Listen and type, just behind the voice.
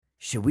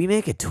Should we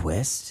make a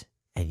twist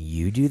and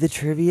you do the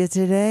trivia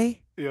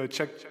today? Yo,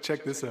 check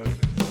this out.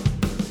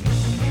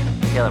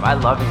 Caleb, I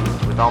love you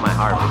with all my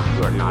heart, but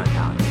you are not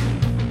Italian.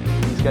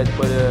 These guys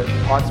put a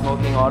pot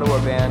smoking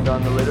Ottawa band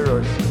on the litter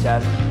or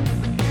test.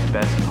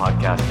 Best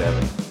podcast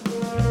ever.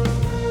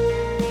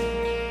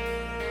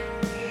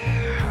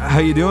 How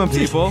you doing,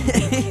 people?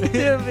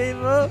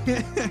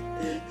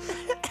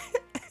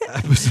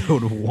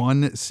 Episode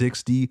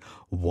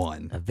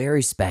 161. A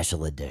very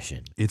special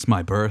edition. It's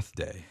my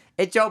birthday.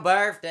 It's your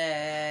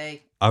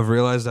birthday. I've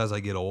realized as I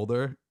get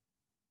older,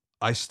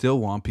 I still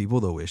want people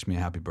to wish me a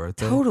happy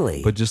birthday.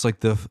 Totally. But just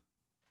like the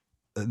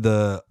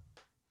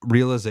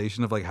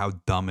realization of like how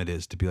dumb it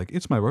is to be like,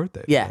 it's my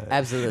birthday. Yeah, today.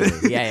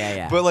 absolutely.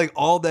 Yeah. But like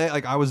all day,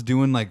 like I was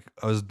doing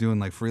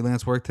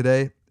freelance work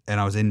today, and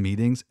I was in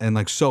meetings, and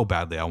like so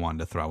badly I wanted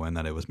to throw in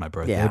that it was my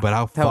birthday. Yeah, but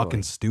how totally.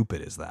 fucking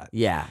stupid is that?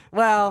 Yeah.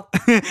 Well,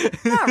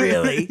 not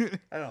really.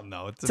 I don't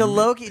know. It's To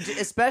Loki,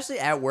 especially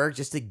at work,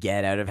 just to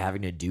get out of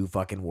having to do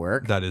fucking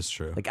work. That is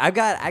true. Like I've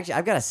got a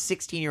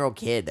 16-year-old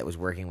kid that was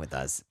working with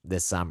us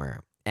this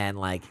summer, and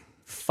like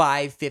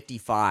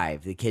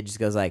 5:55, the kid just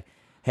goes like,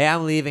 "Hey,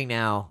 I'm leaving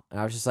now," and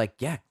I was just like,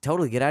 "Yeah,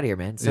 totally, get out of here,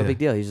 man. It's no Yeah. big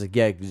deal." He's like,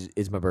 "Yeah,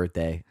 it's my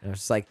birthday," and I was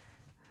just like,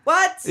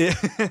 "What? Yeah.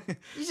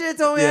 You should have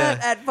told me Yeah.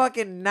 that at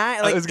fucking 9,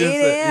 I like was 8 gonna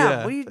a.m. say, yeah,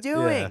 What are you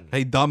doing?"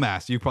 Hey,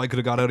 dumbass! You probably could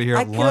have got out of here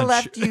I at could lunch. have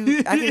left you.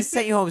 I could have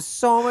sent you home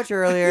so much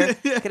earlier.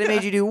 Could have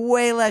made you do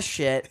way less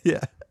shit. Yeah.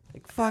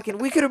 Like fucking,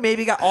 we could have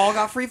maybe got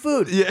free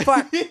food. Yeah.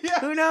 Fuck. Yeah.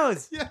 Who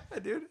knows? Yeah,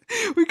 dude.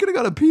 We could have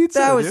got a pizza.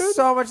 That was dude.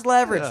 so much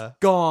leverage. Yeah.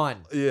 Gone.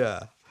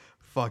 Yeah.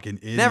 Fucking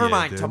idiot. Never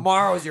mind. Dude.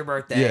 Tomorrow's your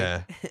birthday.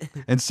 Yeah.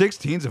 And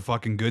 16's a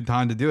fucking good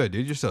time to do it,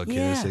 dude. You're still a kid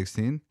Yeah. at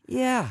 16.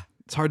 Yeah.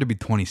 It's hard to be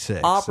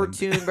 26.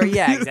 Opportune, but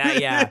yeah,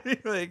 exactly. Yeah.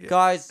 Like-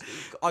 Guys,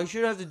 I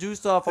should have to do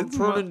stuff. I'm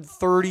turning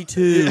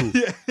 32.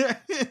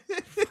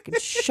 Fucking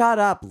shut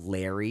up,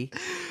 Larry.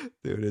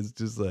 Dude, it's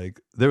just like,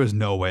 there was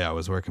no way I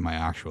was working my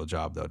actual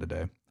job, though,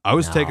 today. I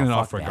was No, taking it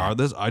off fuck that.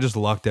 regardless. I just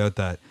lucked out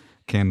that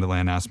Canada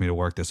Land asked me to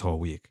work this whole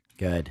week.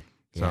 Good.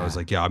 So I was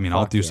like, yeah, I mean,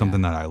 I'll Fuck do yeah.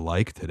 something that I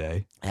like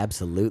today.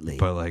 Absolutely.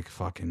 But like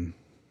fucking,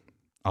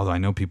 although I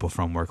know people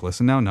from work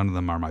listen now, none of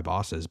them are my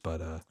bosses,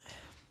 but A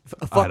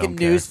I fucking don't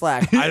care.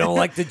 newsflash. I don't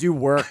like to do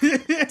work.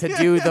 To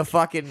do the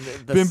fucking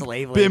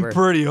slave labor. been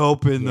pretty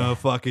open. The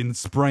fucking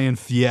spraying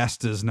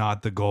Fiesta's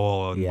not the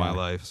goal in Yeah. my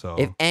life. So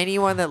If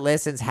anyone that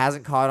listens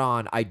hasn't caught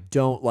on, I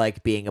don't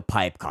like being a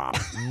pipe cop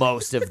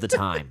most of the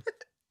time.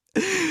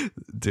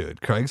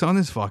 dude, Craig's on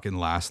his fucking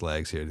last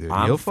legs here, dude.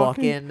 I'm He'll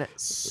fucking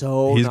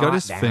so He's got not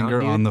his down, finger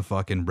dude. on the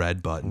fucking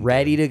red button.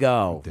 Ready dude. to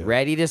go. Dude.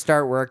 Ready to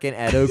start working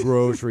at a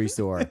grocery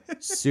store.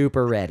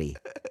 Super ready.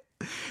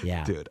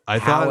 Yeah. Dude, I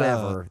thought,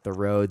 However, the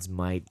roads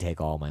might take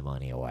all my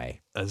money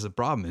away. as the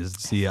problem is,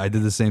 see, I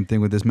did the same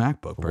thing with this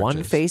MacBook purchase. One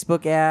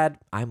Facebook ad,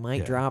 I might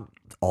Yeah. drop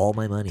all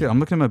my money. Dude, I'm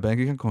looking at my bank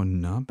account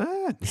going, not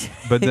bad.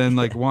 But then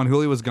like Juan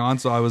Julio was gone,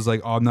 so I was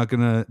like, oh, I'm not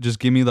gonna just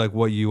give me like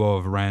what you owe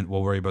of rent.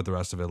 We'll worry about the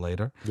rest of it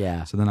later.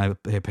 Yeah. So then I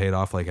paid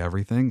off like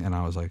everything, and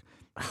I was like,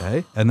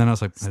 okay. And then I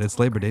was like, and it's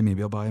Labor Day,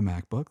 maybe I'll buy a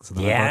MacBook. So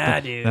then Yeah,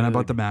 Then I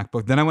bought the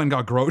MacBook. Then I went and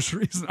got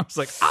groceries, and I was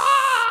like, ah.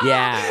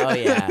 Yeah. Oh,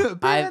 yeah.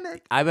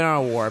 Panic. I've been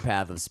on a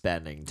warpath of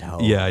spending.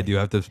 Totally. Yeah, I do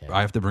have to.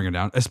 I have to bring it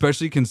down,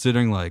 especially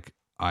considering like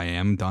I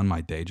am done my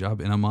day job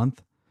in a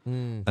month,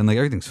 and like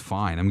everything's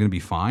fine. I'm gonna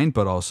be fine,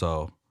 but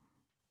also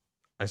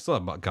I still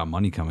have got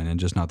money coming in,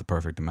 just not the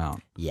perfect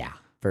amount. Yeah,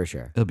 for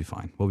sure. It'll be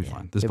fine. We'll be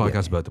fine. This it'll be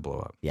podcast's okay. about to blow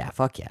up. Yeah,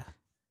 fuck yeah.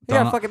 You got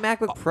Done- a fucking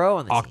MacBook Pro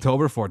on the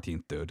October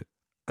 14th, dude.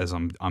 As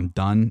I'm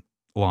done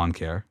lawn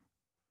care.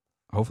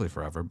 Hopefully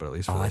forever, but at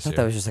least for Oh, I this thought year.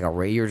 that was just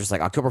like you were just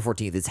like October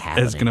 14th. It's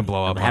happening. It's gonna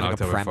blow up I'm on having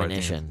October a 14th.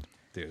 premonition.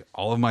 Dude,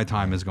 all of my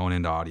time is going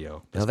into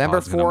audio. This November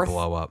pod's gonna 4th.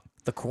 blow up.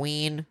 The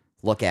Queen,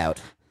 look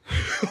out.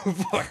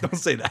 Fuck, don't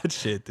say that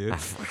shit, dude.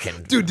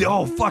 Fucking Dude,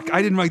 oh fuck,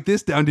 I didn't write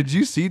this down. Did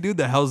you see, dude?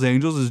 The Hells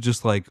Angels is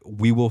just like,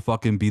 we will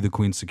fucking be the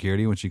Queen's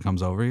security when she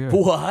comes over here.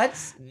 What?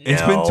 It's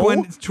No.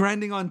 been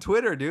trending on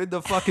Twitter, dude.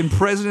 The fucking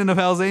president of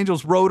Hells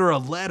Angels wrote her a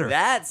letter.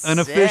 That's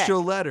an sick.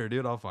 official letter,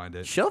 dude. I'll find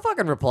it. She'll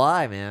fucking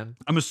reply, man.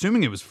 I'm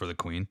assuming it was for the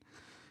Queen.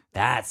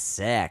 That's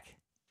sick.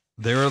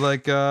 They were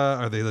like,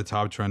 are they the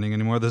top trending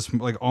anymore? This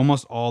like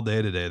almost all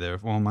day today. There,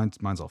 well,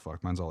 mine's all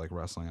fucked. Mine's all like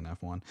wrestling and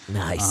F1.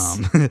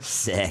 Nice.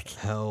 Sick.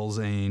 Hells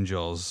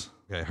Angels.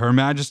 Okay, Her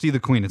Majesty the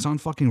Queen. It's on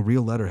fucking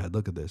real letterhead.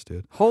 Look at this,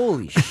 dude.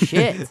 Holy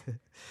shit.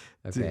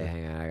 Okay, Dude.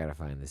 hang on. I gotta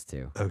find this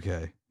too.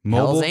 Okay,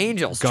 Hells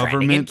Angels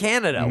trending in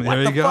Canada. What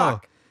There the you go.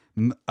 fuck?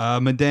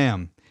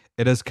 Madame,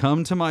 it has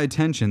come to my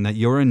attention that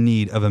you're in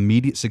need of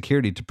immediate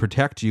security to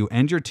protect you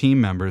and your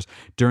team members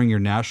during your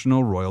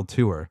National Royal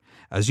Tour.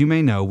 As you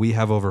may know, we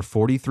have over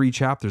 43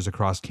 chapters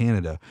across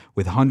Canada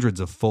with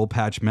hundreds of full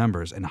patch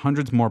members and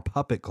hundreds more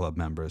puppet club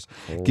members.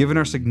 Given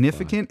our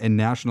significant and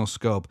national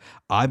scope,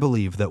 I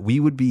believe that we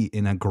would be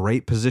in a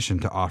great position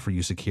to offer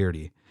you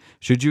security.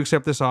 Should you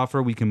accept this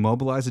offer, we can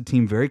mobilize a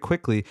team very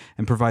quickly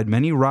and provide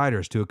many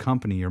riders to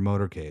accompany your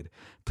motorcade.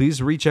 Please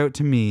reach out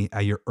to me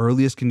at your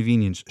earliest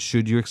convenience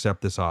should you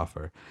accept this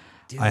offer.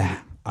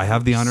 I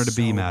have the honor to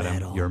be, so madam,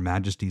 metal. your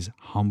majesty's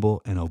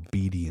humble and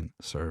obedient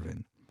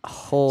servant.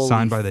 Holy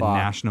signed by the fuck.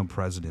 national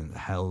president,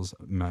 Hell's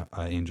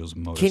Angels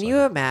motorcycle. Can you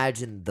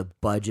imagine the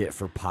budget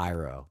for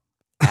pyro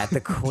at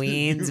the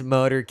Queen's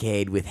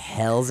motorcade with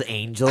Hell's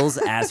Angels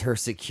as her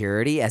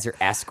security, as her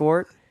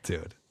escort?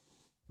 Dude,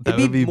 that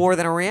It'd would be be more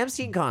than a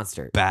Ramstein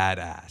concert.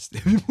 badass.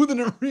 It'd be more than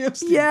a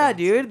Ramstein Yeah, concert.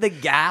 dude. The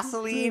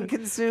gasoline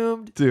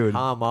consumed. Dude.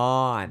 Come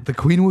on. The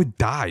Queen would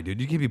die, dude.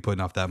 You can't be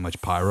putting off that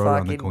much pyro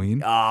on the Fucking-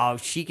 Queen. Oh,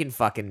 she can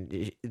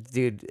fucking.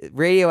 Dude,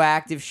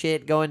 radioactive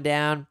shit going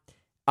down.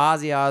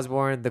 Ozzy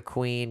Osbourne, the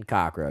Queen,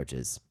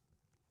 cockroaches.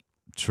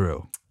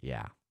 True.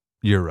 Yeah.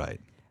 You're right.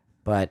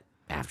 But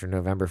after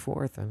November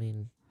 4th, I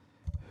mean,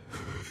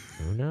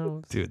 who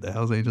knows? Dude, the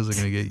Hells Angels are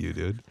going to get you,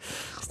 dude.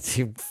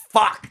 Dude,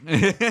 fuck.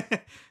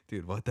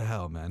 Dude, what the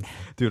hell, man?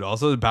 Dude,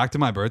 also back to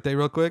my birthday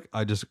real quick.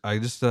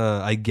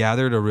 I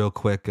gathered a real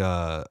quick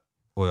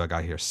I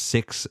got here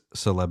 6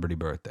 celebrity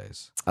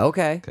birthdays.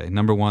 Okay. Okay,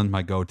 number 1,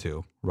 my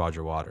go-to,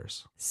 Roger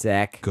Waters.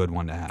 Sick. Good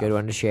one to have. Good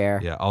one to share.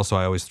 Yeah, also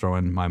I always throw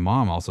in my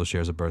mom also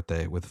shares a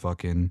birthday with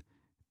fucking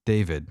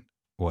David.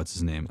 What's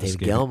his name? David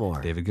Escaping-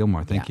 Gilmour. David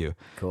Gilmour, thank you.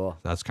 Cool.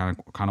 That's kind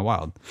of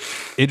wild.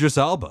 Idris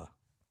Elba,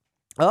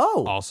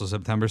 Oh. also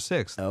September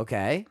 6th.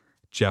 Okay.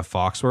 Jeff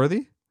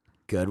Foxworthy.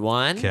 Good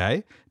one.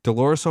 Okay.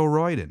 Dolores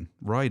O'Riordan.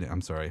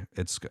 I'm sorry.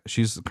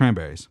 She's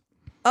Cranberries.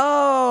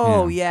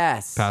 Oh, Yeah.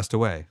 yes. Passed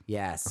away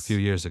Yes. a few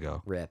years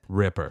ago. Rip.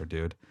 Ripper,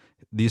 dude.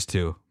 These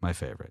two, my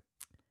favorite.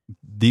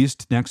 These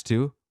next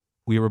two,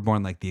 we were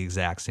born like the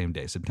exact same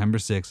day, September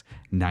 6th,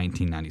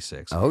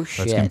 1996. Oh, Let's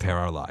shit. compare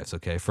our lives,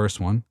 okay? First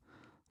one,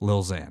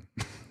 Lil Xan.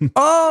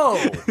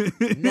 Oh,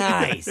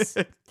 nice.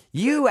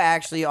 You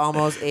actually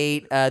almost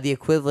ate the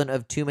equivalent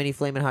of too many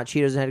Flamin' Hot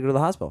Cheetos and had to go to the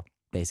hospital,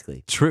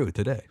 basically. True,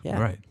 today. Yeah.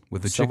 Right.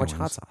 With the So chicken much hot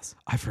wings. sauce.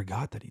 I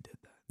forgot that he did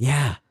that.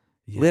 Yeah.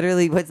 Yeah.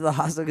 Literally went to the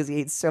hospital because he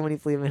ate so many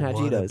Flamin' Hot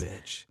What a Cheetos.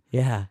 bitch.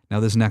 Yeah.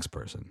 Now this next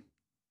person,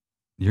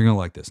 you're going to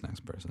like this next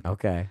person.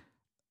 Okay.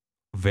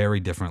 Very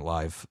different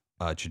life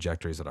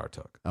trajectories that our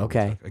took.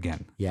 Okay.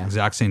 Again, Yeah.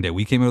 exact same day.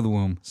 We came out of the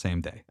womb,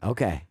 same day.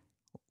 Okay.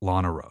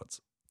 Lana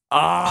Rhodes.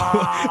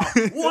 Oh,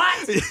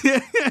 what?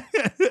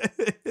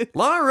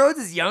 Lana Rhodes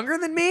is younger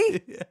than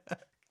me?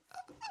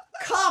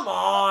 Come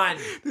on.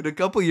 Dude, a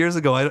couple years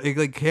ago, it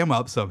like came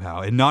up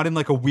somehow, and not in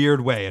like a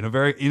weird way, in a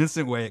very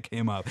innocent way. It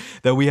came up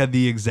that we had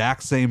the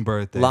exact same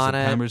birthday, Lana,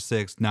 September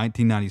 6th,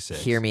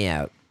 1996. Hear me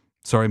out.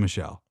 Sorry,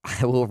 Michelle.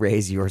 I will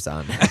raise your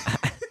son.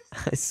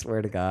 I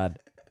swear to God.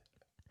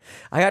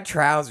 I got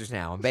trousers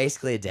now. I'm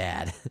basically a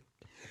dad.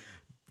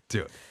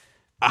 Dude.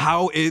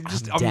 How it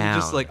just I'm just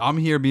down. like I'm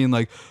here being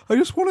like I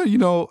just want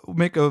to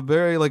make a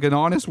very like an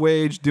honest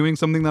wage doing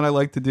something that I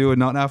like to do and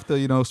not have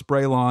to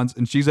spray lawns,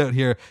 and she's out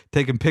here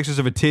taking pictures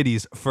of her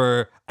titties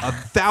for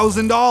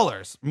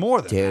 $1,000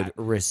 more than Dude, that.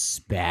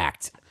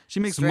 respect. She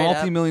makes Straight up.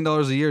 multi-million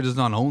dollars a year just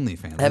on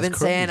OnlyFans. I've been That's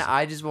saying crazy.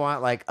 I just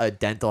want like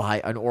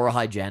an oral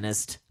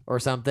hygienist or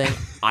something.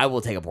 I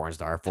will take a porn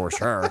star for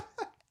sure.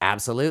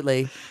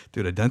 Absolutely.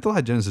 Dude, a dental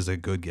hygienist is a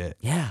good get.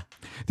 Yeah.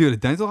 Dude, a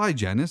dental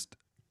hygienist.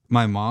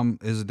 My mom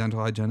is a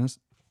dental hygienist.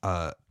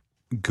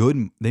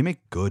 They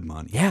make good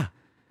money. Yeah.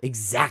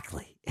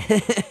 Exactly.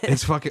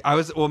 It's fucking.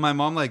 My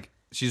mom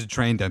she's a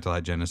trained dental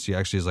hygienist. She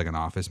actually is like an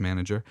office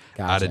manager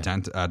Gotcha.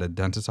 at a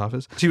dentist's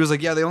office. She was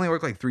like, yeah, they only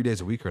work like 3 days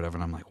a week or whatever.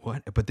 And I'm like,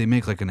 what? But they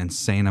make like an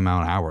insane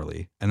amount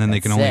hourly, and then they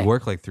That's can only sick.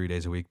 work like 3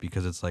 days a week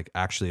because it's like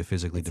actually a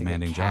physically It's a good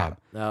demanding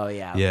cap. job. Oh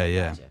yeah. Yeah, okay,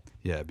 yeah, gotcha.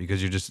 yeah.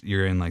 Because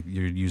you're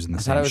using the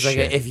I same thought it was shit.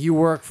 like if you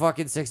work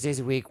fucking 6 days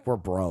a week, we're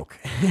broke.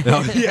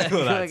 Oh, yeah, well,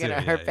 We're that looking too, at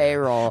yeah, her yeah.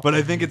 payroll. But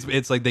I think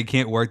it's like they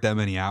can't work that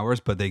many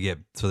hours, but they get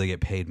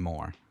paid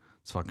more.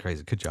 It's fucking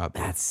crazy. Good job.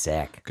 Dude. That's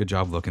sick. Good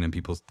job looking in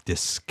people's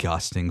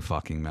disgusting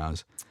fucking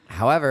mouths.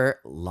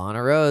 However,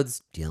 Lana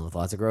Rhodes dealing with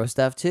lots of gross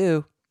stuff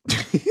too.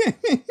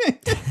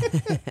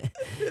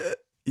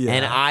 Yeah.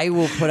 And I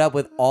will put up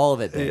with all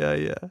of it. Babe.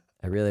 yeah.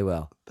 I really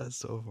will. That's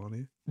so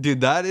funny.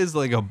 Dude, that is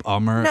like a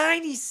bummer.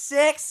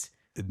 96?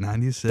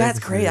 96. That's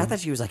crazy. I dude. thought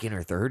she was like in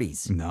her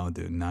 30s. No,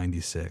 dude,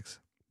 96.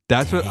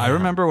 That's what I Damn.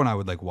 remember when I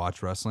would like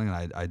watch wrestling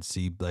and I'd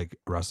see like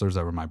wrestlers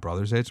that were my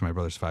brother's age. So my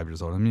brother's 5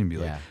 years older than me and be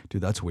Yeah. like,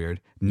 dude, that's weird.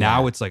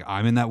 Now Yeah. it's like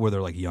I'm in that where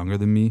they're like younger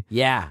than me.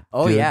 Yeah.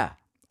 Oh, Dude. yeah.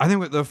 I think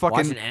with the fucking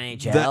Watching the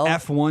NHL?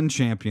 F1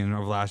 champion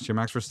of last year,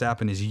 Max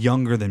Verstappen, is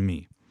younger than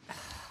me.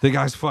 The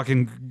guy's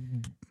fucking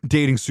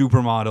dating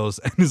supermodels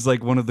and is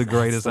like one of the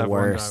greatest the F1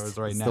 worst. drivers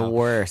right It's now. the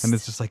worst. And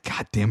it's just like,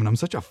 God damn it, I'm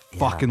such a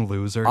fucking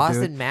loser,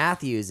 Austin dude.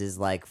 Matthews is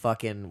like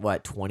fucking,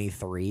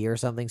 23 or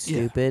something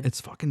Yeah, stupid? it's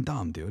fucking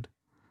dumb, dude.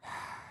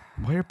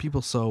 Why are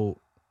people so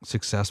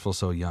successful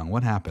so young?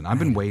 What happened? I've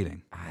been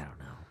waiting. I don't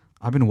know.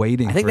 I've been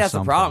waiting. I think for that's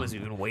something. the problem is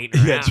we've been waiting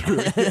around. Yeah, true.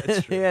 Yeah,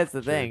 true. That's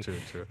the True, thing. true,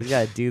 true. You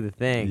got to do the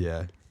thing.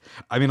 Yeah.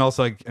 I mean,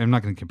 also, like, I'm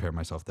not going to compare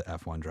myself to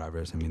F1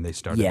 drivers. I mean, they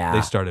started. Yeah.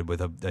 They started with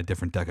a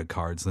different deck of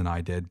cards than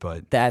I did,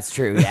 but That's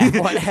true. Yeah.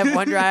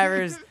 F1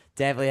 drivers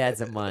definitely had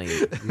some money.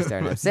 You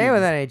started up. Same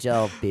with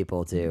NHL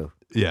people too.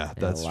 yeah, They had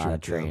that's a lot true.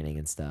 of too. training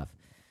and stuff.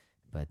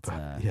 But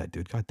Yeah,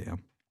 dude,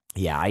 goddamn.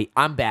 yeah,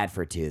 I'm bad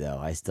for it too, though.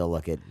 I still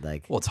look at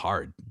like Well, it's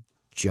hard.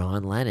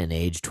 John Lennon,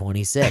 age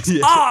 26.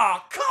 Yeah. Oh,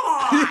 come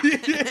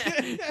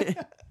on!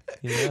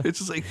 It's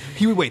just like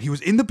he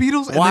was in the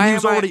Beatles and then he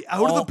was already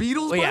out of the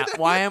Beatles. Yeah.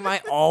 Why am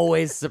I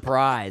always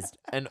surprised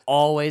and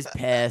always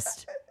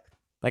pissed?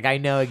 Like I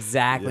know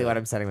exactly what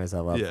I'm setting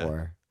myself up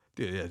for.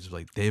 Dude, yeah, just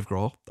like Dave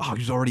Grohl. Oh,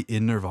 he's already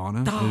in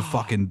Nirvana. He was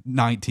fucking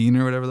 19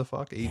 or whatever the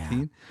fuck,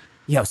 18.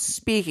 Yo,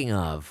 speaking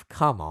of,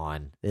 come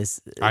on.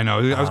 I know.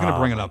 I was going to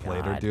bring it my up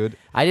later, God. dude.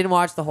 I didn't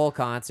watch the whole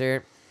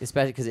concert,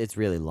 especially because it's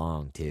really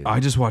long, too. I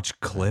just watched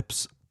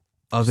clips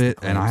of it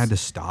and I had to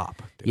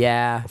stop. Dude.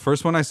 Yeah.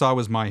 First one I saw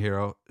was My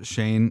Hero,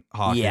 Shane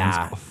Hawkins.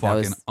 Yeah, that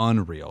Fucking was-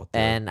 unreal.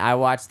 Dude. And I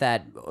watched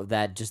that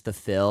just the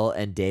Phil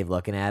and Dave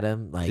looking at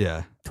him like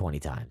 20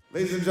 times.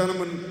 Ladies and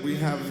gentlemen, we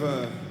have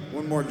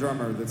one more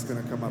drummer that's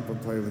going to come up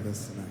and play with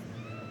us tonight.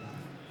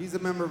 He's a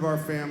member of our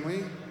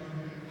family.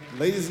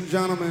 Ladies and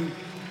gentlemen,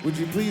 would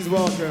you please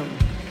welcome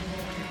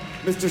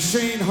Mr.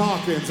 Shane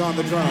Hawkins on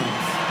the drums.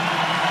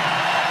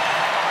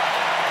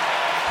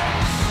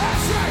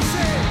 That's right,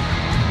 Shane!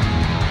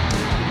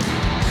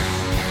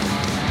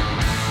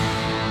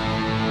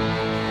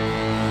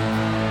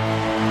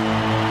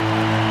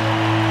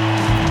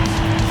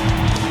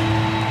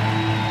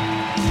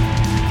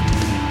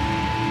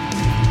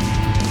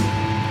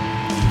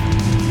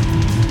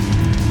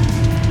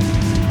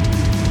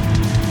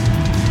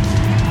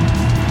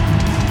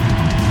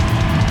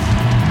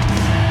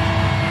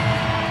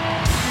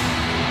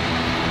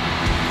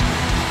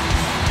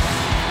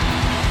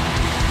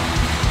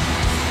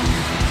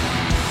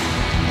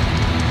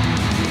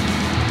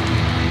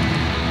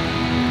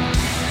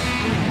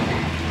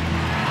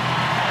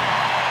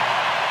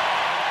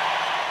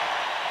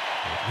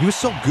 He was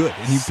so good,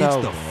 and he So beats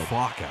the good.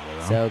 fuck out of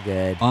them. So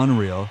good.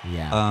 Unreal.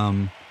 Yeah.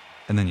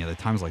 And then the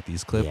times like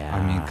these clip.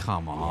 I mean,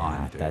 come on,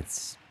 Yeah, dude.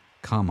 that's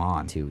Come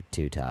on. too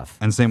tough.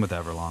 And same with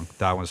Everlong.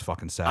 That one's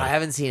fucking sad. I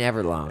haven't seen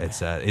Everlong.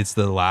 It's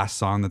the last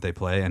song that they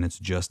play, and it's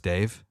just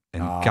Dave.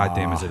 And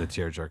goddamn, is it a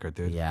tearjerker,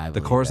 dude? Yeah, I the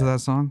believe chorus of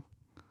that song.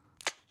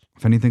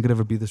 If anything could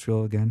ever be this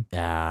real again. If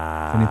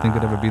anything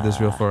could ever be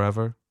this real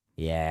forever.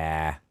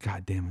 Yeah.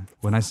 God damn it.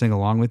 When I sing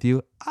along with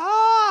you,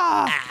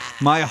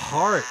 my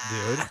heart,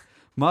 dude.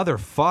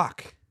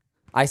 Motherfuck.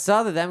 I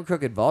saw the Them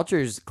Crooked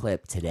Vultures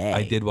clip today.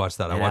 I did watch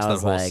that. I and watched that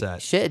was whole like,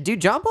 set. Shit,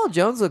 dude, John Paul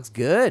Jones looks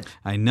good.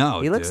 I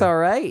know. He looks dude. all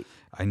right.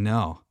 I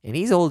know. And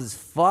he's old as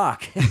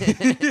fuck.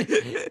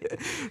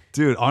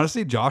 Dude,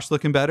 honestly, Josh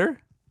looking better.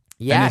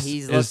 Yeah, And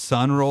his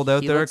son rolled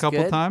out he there a looks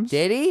couple good. times.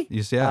 Did he?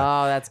 Yeah.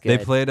 Oh, that's good.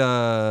 They played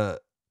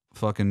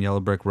fucking Yellow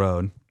Brick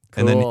Road.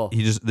 And then Cool.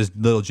 this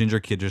little ginger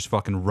kid just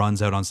fucking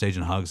runs out on stage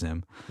and hugs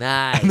him.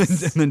 Nice.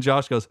 And then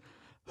Josh goes,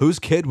 "Whose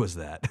kid was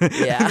that?"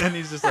 Yeah. And then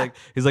he's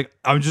like,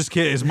 "I'm just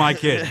kidding. It's my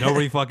kid.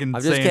 Nobody fucking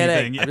I'm say just kidding.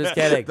 anything. I'm just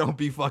kidding. Don't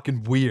be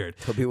fucking weird."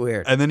 It'll be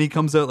weird. And then he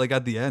comes out like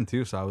at the end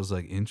too. So I was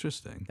like,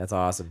 interesting. That's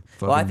awesome.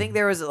 Well, I think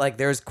there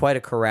was quite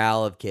a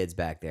corral of kids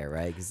back there,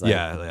 right? Because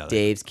Yeah.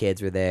 Dave's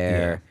kids were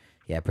there.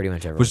 Yeah, pretty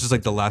much everyone. Which is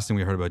like the last thing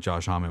we heard about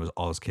Josh Homme was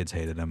all his kids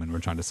hated him and were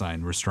trying to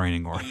sign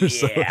restraining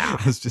orders. Yeah.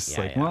 So it's just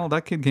well,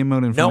 that kid came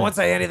out in no front one of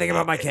say anything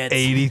about my kids.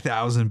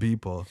 80,000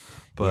 people.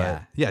 But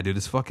Yeah. yeah, dude,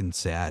 it's fucking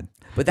sad.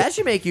 But that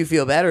should make you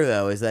feel better,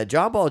 though, is that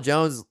John Paul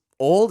Jones,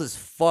 old as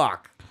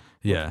fuck,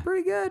 Yeah.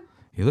 pretty good.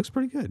 He looks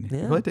pretty good. Yeah.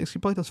 He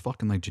probably does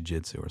fucking like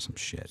jiu-jitsu or some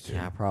shit. Dude.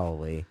 Yeah,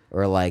 probably.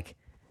 Or like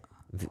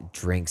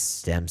drinks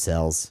stem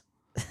cells.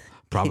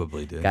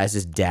 Probably, dude. Guys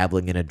just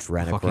dabbling in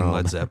adrenochrome. Fucking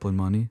Led Zeppelin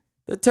money.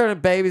 They're turning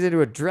babies into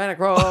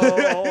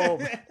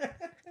adrenochrome.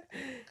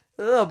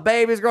 Little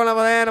babies growing up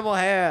with animal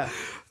hair.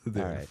 Dude,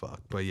 All right.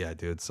 fuck. But yeah,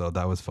 dude. So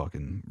that was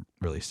fucking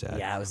really sad.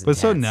 Yeah, it was But it's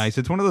so intense. nice.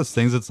 It's one of those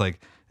things. It's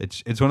like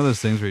it's one of those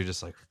things where you're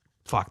just like,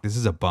 fuck, this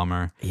is a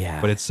bummer.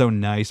 Yeah. But it's so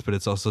nice. But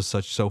it's also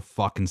so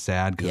fucking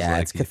sad because Yeah,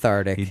 like it's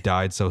cathartic. He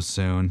died so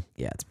soon.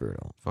 Yeah, it's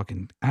brutal.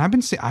 Fucking.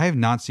 And I have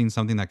not seen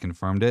something that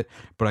confirmed it,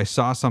 but I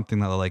saw something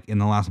that like in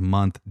the last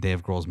month,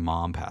 Dave Grohl's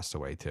mom passed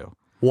away too.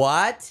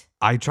 What?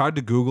 I tried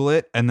to Google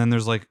it, and then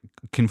there's like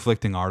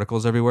conflicting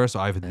articles everywhere,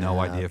 so I have no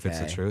idea if it's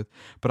the okay. truth.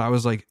 But I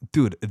was like,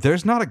 dude,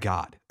 there's not a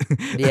God.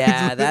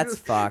 Yeah, that's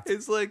fucked.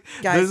 It's like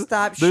Guys,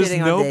 stop there's shitting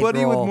on Dave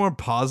nobody with Grohl. more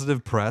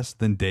positive press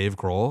than Dave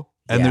Grohl,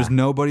 and Yeah. there's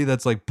nobody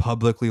that's like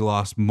publicly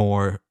lost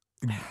more.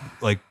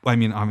 Like, I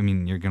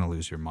mean, you're gonna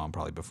lose your mom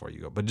probably before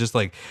you go, but just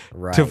like to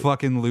Right.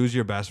 fucking lose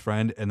your best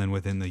friend and then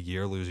within the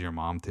year lose your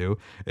mom too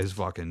is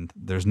fucking.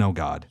 There's no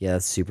God. Yeah,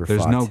 that's super There's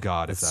fucked. no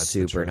God if that's the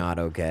super truth. not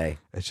okay.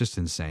 It's just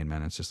insane,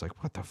 man. It's just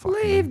like, what the fuck?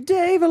 man? Leave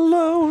Dave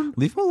alone.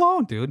 Leave him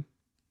alone, dude.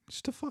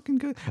 Just a fucking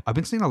good. I've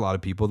been seeing a lot of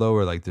people though,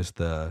 where like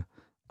just are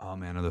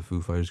the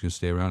Foo Fighters gonna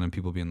stay around, and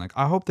people being like,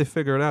 I hope they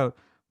figure it out.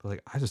 But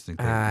like, I just think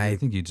I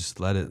think you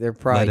just let it. They're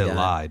probably let it done.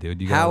 lie, dude.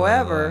 You gotta let it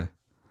However, lie.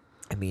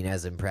 I mean,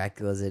 as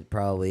impractical as it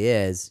probably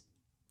is,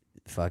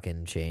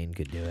 fucking Shane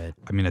could do it.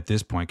 I mean, at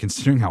this point,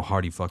 considering how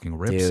hard he fucking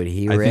rips, Dude,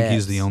 he I think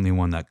he's rips. the only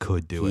one that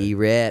could do He it.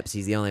 rips.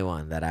 He's the only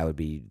one that I would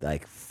be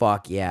like,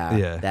 fuck yeah,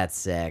 Yeah. that's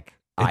sick.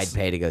 It's- I'd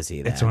pay to go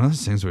see that. It's one of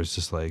those things where it's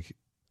just like,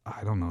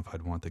 I don't know if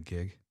I'd want the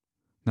gig.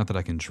 Not that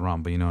I can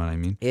drum, but you know what I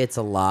mean. It's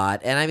a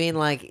lot. And I mean,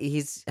 like,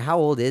 how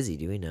old is he?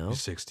 Do we know?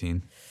 He's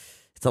 16.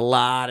 It's a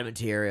lot of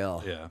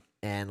material. Yeah.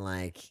 And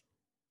like,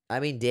 I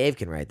mean, Dave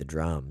can write the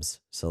drums,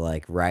 so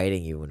like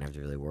writing you wouldn't have to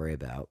really worry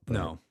about. But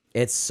No.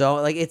 it's so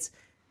like it's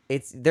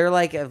they're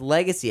like a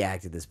legacy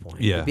act at this point.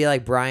 Yeah. It'd be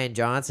like Brian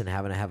Johnson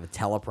having to have a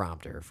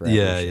teleprompter for every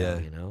show,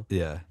 you know?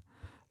 Yeah.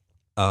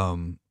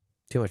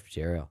 Too much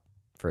material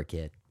for a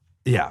kid.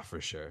 Yeah,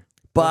 for sure.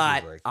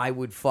 But Like- I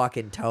would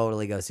fucking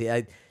totally go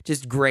see.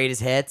 Just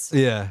greatest hits.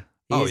 Yeah.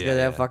 You just go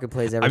there and fucking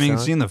plays every I mean,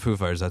 song. seeing the Foo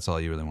Fighters, that's all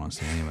you really want to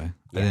see anyway.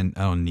 Yeah.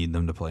 I don't need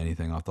them to play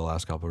anything off the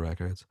last couple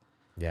records.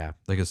 Yeah.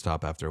 They could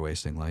stop after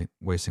Wasting Light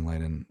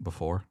and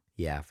Before.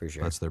 Yeah, for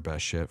sure. That's their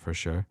best shit for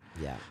sure.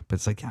 Yeah. But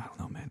it's like, yeah, I don't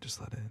know, man. Just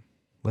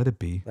let it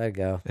be. Let it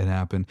go. It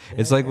happened.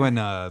 It's like when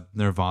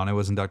Nirvana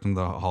was inducted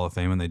into the Hall of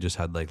Fame and they just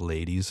had like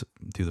ladies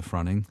do the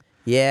fronting.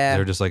 Yeah.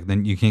 They're just like,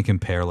 then you can't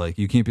compare, like,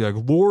 you can't be like,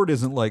 Lord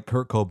isn't like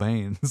Kurt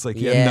Cobain. It's like,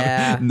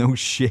 Yeah. no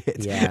shit.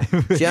 Yeah.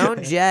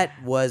 Joan Jett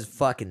was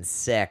fucking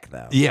sick,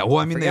 though. Yeah, well,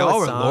 I mean, they Forget all what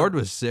were. song- Lord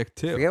was sick I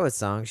too. forget what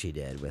song she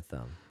did with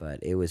them, but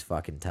it was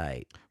fucking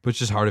tight. But it's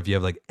just hard if you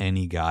have like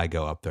any guy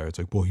go up there. It's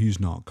like, well, he's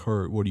not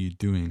Kurt. What are you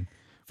doing?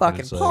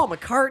 Fucking it's Paul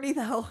McCartney,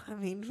 though. I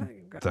mean,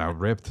 fucking That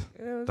ripped.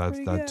 was That's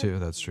pretty that good. too.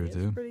 That's true It's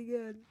too. pretty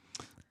good.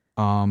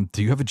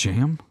 Do you have a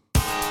jam?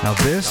 Now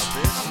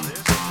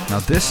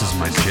this is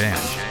my jam.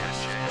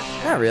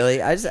 Not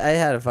really. I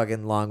had a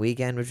fucking long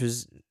weekend, which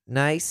was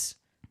nice.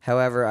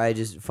 However, I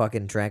just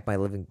fucking drank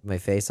my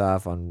face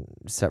off on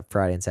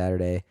Friday and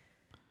Saturday,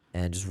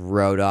 and just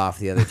rode off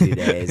the other 2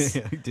 days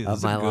Dude, of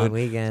it's my a long good-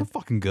 weekend. It's a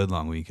fucking good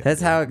long weekend.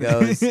 That's dude. how it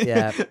goes.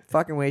 Yeah,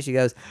 fucking way she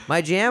goes.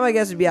 My jam, I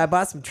guess, would be I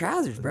bought some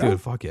trousers, bro.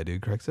 Dude, fuck yeah,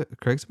 dude. Craig's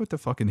about to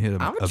fucking hit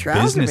I'm a a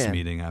trouser business man.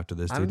 meeting after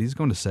this, dude. I'm- He's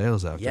going to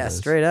sales after Yeah, this.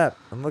 straight up.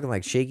 I'm looking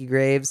like Shaky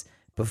Graves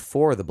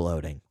before the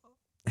bloating.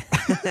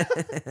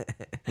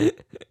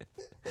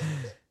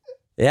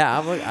 Yeah,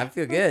 I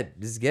feel good.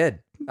 This is good.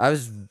 I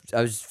was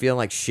feeling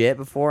like shit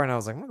before, and I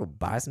was like, I'm gonna go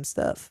buy some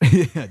stuff.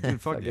 Yeah,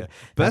 dude, fuck yeah.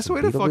 Best some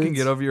way to Beetle fucking boots.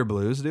 get over your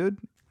blues, dude.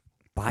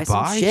 Buy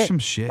some Buy shit. some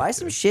shit, Buy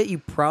some dude. shit you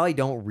probably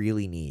don't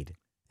really need,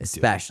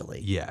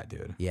 especially. Yeah,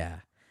 dude. Yeah.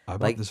 I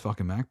bought Like, this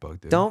fucking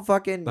MacBook, dude. Don't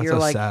fucking. That's you're how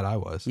like sad I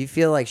was. you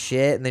feel like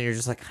shit, and then you're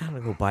just like, I'm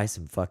gonna go buy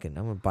some fucking.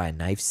 I'm gonna buy a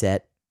knife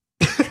set.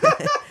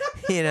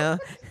 You know,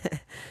 I'm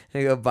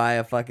gonna go buy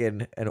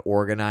an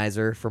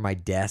organizer for my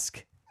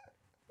desk.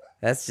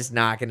 That's just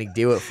not gonna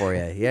do it for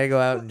you. You gotta go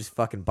out and just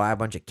fucking buy a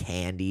bunch of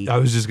candy, I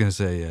was just gonna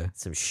say, yeah.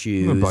 some I'm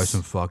shoes. gonna buy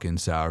some fucking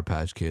Sour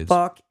Patch Kids.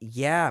 Fuck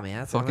yeah, man.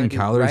 That's what I'm Fucking gonna do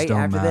calories right don't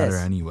after matter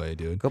this. anyway,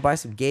 dude. Go buy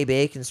some gay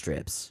bacon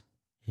strips.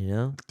 You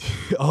know,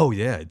 Oh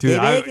yeah, dude. Gay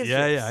bacon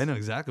Yeah, strips. I know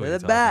exactly. They're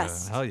what the you're talking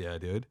best. about. Hell yeah,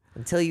 dude.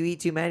 until you eat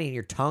too many and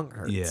your tongue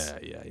hurts. Yeah.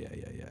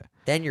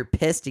 Then you're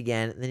pissed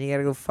again, and then you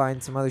gotta go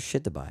find some other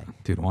shit to buy.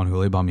 Dude, Juan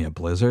Julio bought me a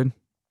Blizzard.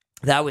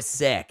 That was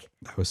sick.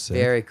 That was sick.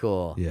 Very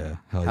cool. Yeah.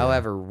 Hell yeah.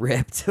 However,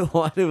 ripped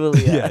one Julio.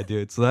 Yeah,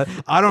 dude. So that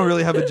I don't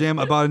really have a jam.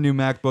 I bought a new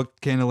MacBook.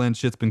 Candleland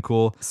shit's been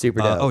cool.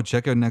 Super dope. Oh,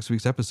 check out next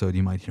week's episode.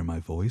 You might hear my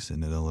voice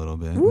in it a little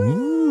bit.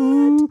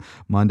 Woo.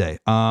 Monday.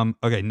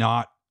 Okay,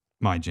 not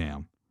my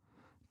jam.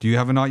 Do you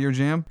have a not your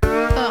jam?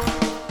 Ugh,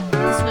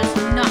 this was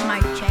not my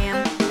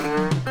jam.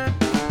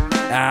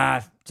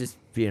 Just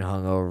being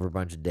hungover for a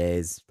bunch of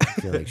days. I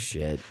feel like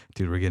shit.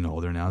 Dude, we're getting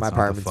older now. It's My not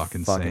the apartment's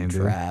fucking fucking same,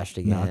 dude. trashed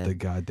again. Not the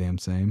goddamn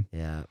same.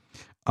 Yeah.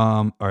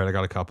 All right, I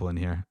got a couple in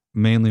here.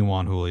 Mainly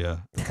Juan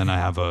Julia, and I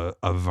have a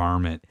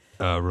varmint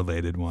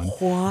related one.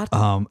 What?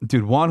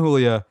 Dude, Juan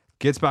Julia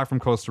gets back from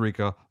Costa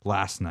Rica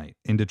last night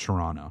into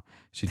Toronto.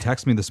 She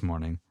texts me this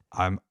morning.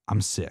 I'm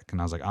sick,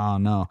 and I was like, oh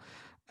no.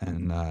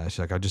 And she's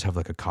like, I just have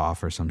like a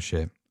cough or some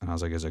shit. And I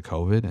was like, is it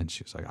COVID? And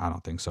she was like, I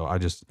don't think so.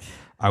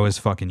 I was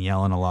fucking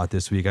yelling a lot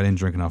this week. I didn't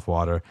drink enough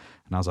water.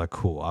 And I was like,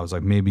 cool. I was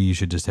like, maybe you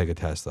should just take a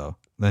test though.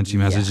 Then she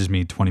messages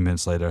me 20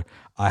 minutes later.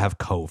 I have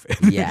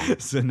COVID. Yeah.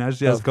 So now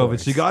she has Of COVID.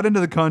 course. She got into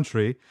the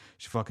country.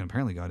 She fucking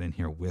apparently got in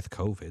here with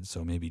COVID.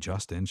 So maybe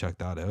Justin, check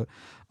that out.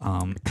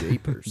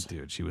 Jeepers.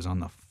 Dude, she was on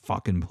the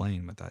fucking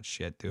plane with that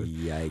shit, dude.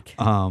 Yike.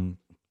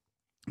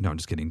 No, I'm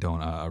just kidding.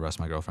 Don't arrest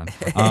my girlfriend.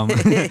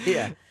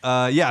 Yeah.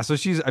 Yeah. So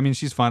she's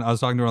fine. I was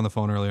talking to her on the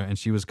phone earlier, and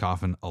she was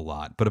coughing a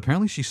lot. But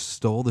apparently, she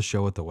stole the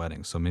show at the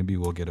wedding. So maybe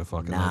we'll get a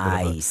fucking little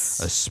bit of Nice.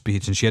 a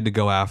speech. And she had to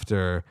go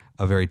after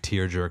a very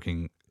tear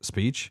jerking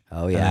speech.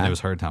 Oh, And then yeah? it was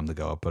her time to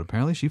go up. But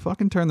apparently, she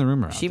fucking turned the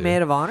room around. She dude.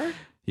 maid of honor?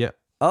 Yeah.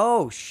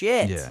 Oh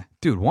shit. Yeah.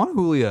 Dude, Juan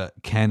Julia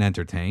can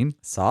entertain.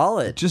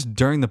 Solid. Just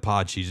during the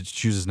pod, she just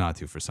chooses not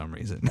to for some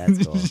reason.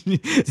 That's cool.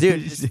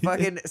 Dude, just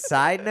fucking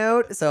side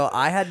note. So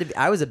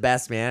I was a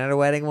best man at a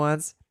wedding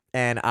once,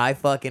 and I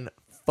fucking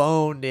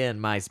phoned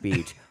in my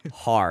speech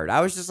hard.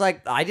 I was just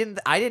like, I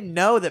didn't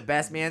know that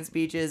best man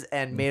speeches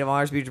and maid of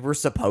honor speeches were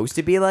supposed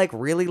to be like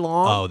really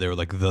long. Oh, they were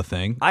like the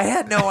thing. I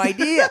had no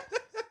idea.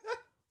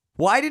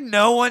 Why did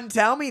no one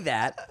tell me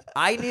that?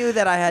 I knew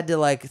that I had to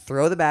like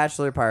throw the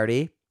bachelor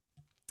party,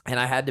 and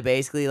I had to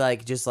basically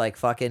like just like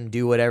fucking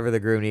do whatever the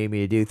groom needed me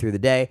to do through the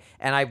day,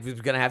 and I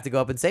was gonna have to go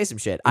up and say some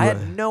shit. I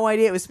had no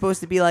idea it was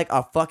supposed to be like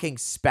a fucking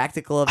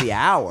spectacle of the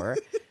hour.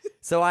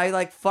 So I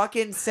like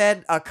fucking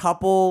said a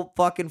couple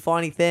fucking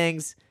funny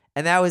things,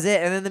 and that was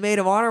it. And then the maid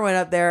of honor went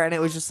up there, and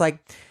it was just like,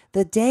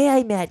 the day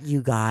I met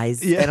you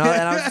guys. Yeah. And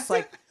I was just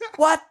like,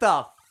 what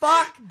the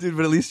fuck? Dude,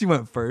 but at least you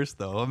went first,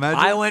 though. Imagine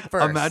I went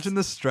first. Imagine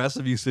the stress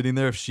of you sitting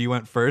there if she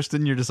went first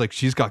and you're just like,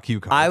 she's got cue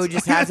cards. I would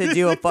just have to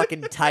do a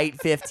fucking tight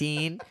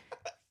 15,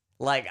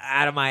 like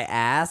out of my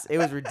ass. It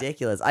was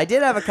ridiculous. I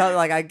did have a couple,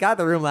 like I got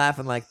the room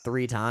laughing like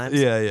 3 times.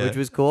 Yeah. Which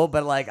was cool,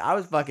 but like I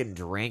was fucking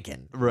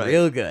drinking Right.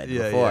 real good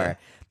before. Yeah.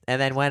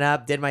 And then went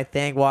up, did my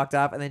thing, walked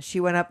off, and then she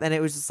went up and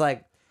it was just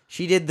like,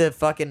 she did the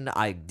fucking,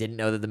 I didn't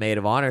know that the maid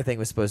of honor thing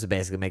was supposed to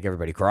basically make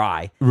everybody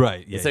cry.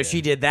 Right. Yeah. So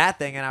she did that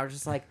thing, and I was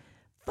just like,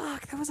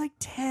 fuck, that was like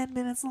 10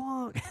 minutes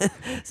long.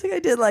 So I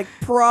did like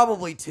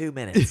probably 2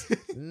 minutes,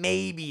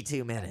 maybe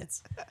 2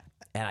 minutes.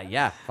 And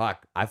I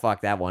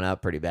fucked that one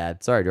up pretty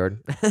bad. Sorry,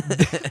 Jordan.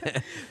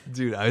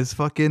 Dude, I was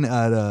fucking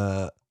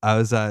at I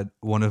was at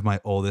one of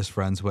my oldest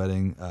friend's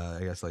wedding,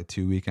 I guess like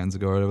 2 weekends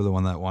ago or whatever, the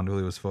one that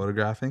Wanderly was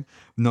photographing.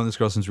 I've known this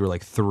girl since we were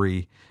like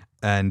 3,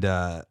 and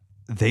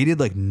they did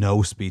like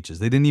no speeches.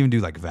 They didn't even do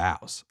like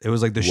vows. It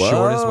was like the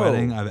shortest Whoa.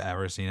 wedding I've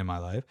ever seen in my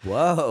life.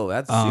 Whoa,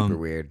 that's super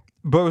weird.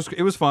 But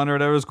it was fun or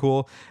whatever. It was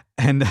cool.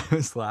 And I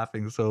was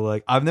laughing. So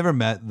like I've never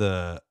met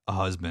the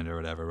husband or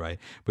whatever, right?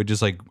 But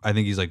just like I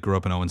think he's like grew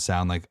up in Owen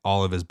Sound. Like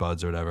all of his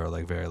buds or whatever are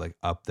like very like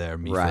up there,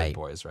 me Right.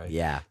 boys, right?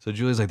 Yeah. So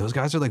Julie's like, those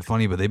guys are like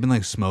funny, but they've been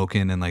like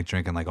smoking and like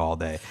drinking like all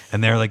day,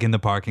 and they're like in the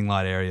parking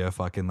lot area,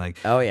 fucking like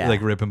Oh, yeah.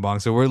 like ripping bong.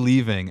 So we're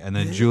leaving, and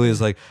then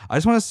Julia's like, I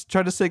just want to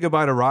try to say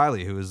goodbye to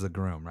Riley, who is the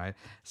groom, right?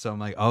 So I'm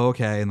like, oh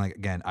okay, and like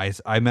again,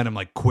 I met him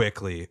like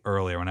quickly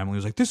earlier when Emily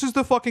was like, this is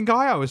the fucking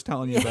guy I was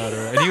telling you about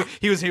her, and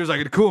he was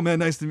like, cool man,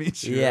 nice to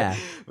meet you. Yeah.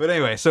 But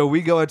anyway, so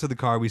we go out to the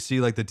car, we see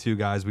like the 2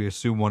 guys, we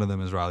assume one of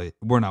them is Riley.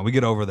 We're not. We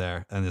get over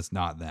there and it's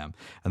not them.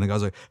 And the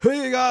guy's like,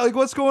 hey guy, like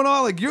what's going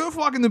on? Like you're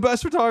fucking the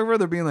best photographer.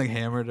 They're being like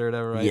hammered or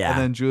whatever, right? Yeah. And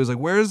then Julie's like,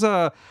 where's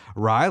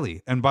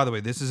Riley? And by the way,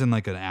 this is in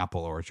like an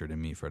apple orchard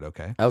in Meaford,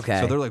 okay? Okay.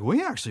 So they're like, we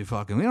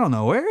don't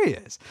know where he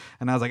is.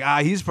 And I was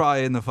like, he's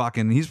probably in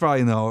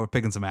the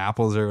picking some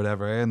apples or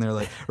whatever. Eh? And they're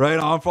like, right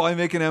on, probably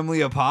making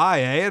Emily a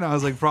pie, eh? And I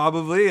was like,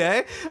 probably,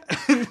 eh?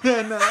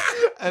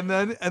 And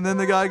then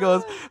the guy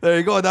goes, there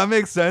you go, that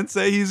makes sense.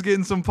 Say he's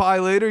getting some pie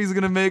later. He's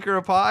gonna make her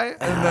a pie.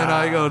 And then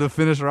I go to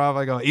finish her off.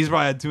 I go, he's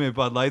probably had too many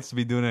Bud Lights to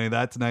be doing any of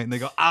that tonight. And they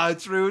go,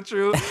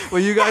 true.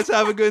 Well, you guys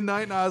have a good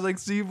night. And I was like,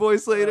 see you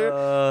boys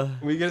later.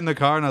 We get in the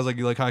car and I was like,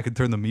 you like how I could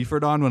turn the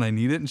Meaford on when I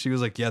need it? And she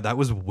was like, yeah, that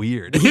was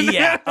weird.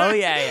 Yeah. Oh,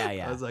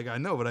 yeah. I was like, I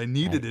know, but I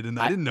needed it, and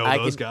I didn't know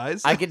those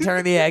guys. I can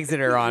turn the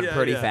exiter on Yeah,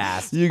 pretty yeah.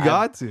 fast. You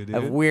got to, dude.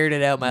 I've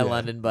weirded out my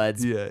London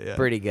buds Yeah.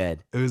 pretty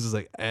good. It was just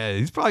like,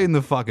 he's probably in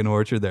the fucking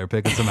orchard there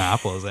picking some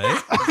apples,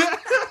 eh?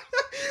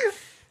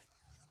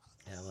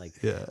 Yeah, like,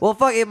 Yeah. well,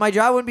 fuck it. My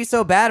job wouldn't be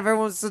so bad if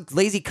everyone was such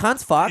lazy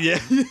cunts. Fuck. Yeah,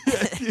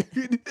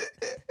 dude.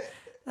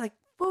 Like,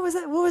 what was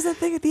that? What was that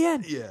thing at the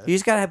end? Yeah. You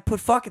just gotta put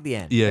fuck at the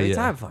end. Yeah, Every yeah.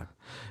 time, fuck.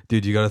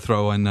 Dude, you got to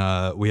throw in,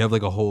 we have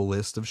like a whole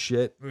list of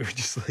shit. We were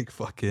just like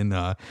fucking,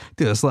 dude,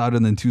 that's louder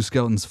than 2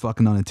 skeletons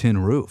fucking on a tin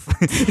roof.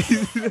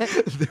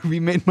 We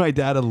made my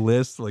dad a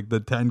list, like the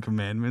 10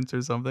 commandments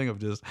or something, of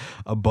just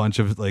a bunch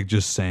of like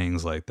just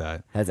sayings like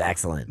that. That's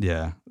excellent.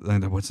 Yeah.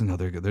 And what's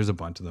another good? There's a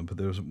bunch of them, but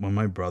there's one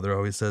my brother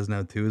always says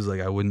now too, is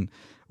like, I wouldn't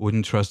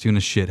trust you in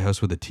a shit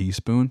house with a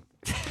teaspoon.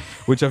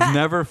 Which I've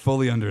never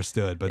fully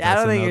understood, but Yeah, I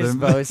that's don't think you're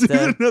another, supposed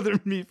to.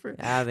 another me for.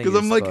 I don't think Because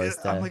you're I'm like,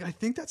 supposed to. I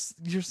think that's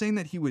you're saying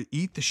that he would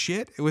eat the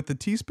shit with the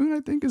teaspoon. I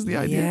think is the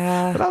idea,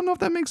 Yeah. but I don't know if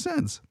that makes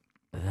sense.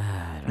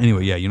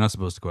 Anyway, yeah, you're not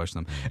supposed to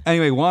question them.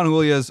 Anyway, Juan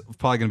Julia's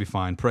probably gonna be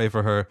fine. Pray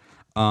for her.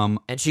 And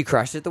she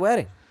crushed it at the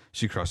wedding.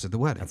 She crushed at the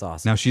wedding. That's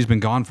awesome. Now she's been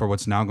gone for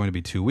what's now going to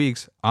be 2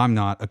 weeks. I'm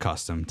not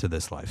accustomed to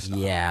this lifestyle.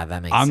 Yeah,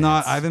 that makes sense. I'm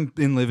not. I haven't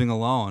been living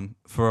alone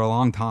for a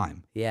long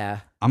time. Yeah,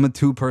 I'm a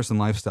 2-person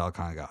lifestyle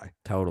kind of guy.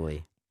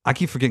 totally. I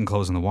keep forgetting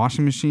clothes in the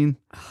washing machine.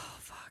 Oh,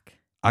 fuck.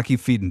 I keep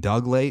feeding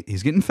Doug late.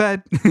 He's getting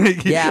fed.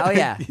 Yeah, oh,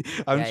 yeah.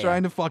 I'm Yeah,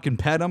 trying to fucking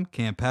pet him.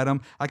 Can't pet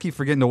him. I keep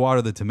forgetting to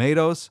water the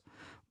tomatoes.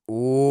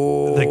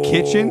 Ooh. The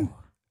kitchen.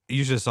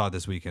 You just saw it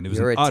this weekend. It was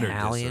Your an utter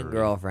Italian disarray.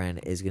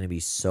 girlfriend is going to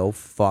be so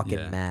fucking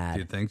Yeah.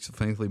 mad. Dude,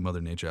 thankfully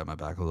Mother Nature had my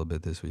back a little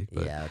bit this week.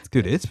 But Yeah, that's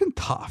dude, good. it's been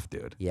tough,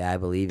 dude. Yeah, I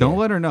believe Don't it.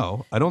 let her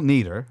know. I don't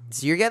need her.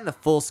 So you're getting the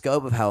full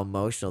scope of how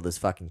emotional this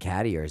fucking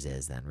cat of yours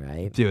is then,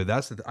 right? Dude,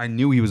 I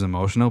knew he was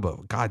emotional,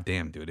 but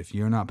goddamn, dude, if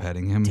you're not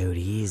petting him, Dude,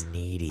 he's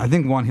needy. I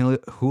think Juan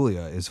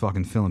Julia is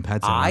fucking filling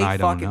pets in, and I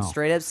don't fucking know.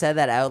 straight up said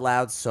that out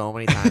loud so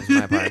many times in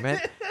my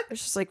apartment.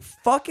 It's just like,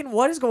 fucking,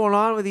 what is going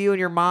on with you and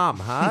your mom,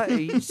 huh? Are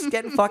you just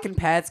getting fucking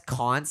pets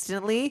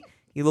constantly?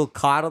 You little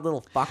coddled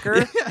little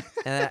fucker.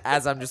 And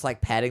as I'm just like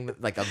petting,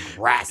 like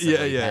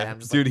aggressively. Yeah. I'm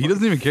just Dude, like, he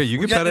doesn't even care. You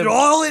we're can pet getting him. it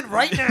all in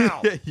right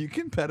now. Yeah, you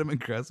can pet him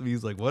aggressively.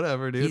 He's like,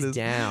 whatever, dude. He's It's-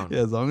 down. Yeah,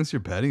 as long as you're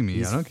petting me,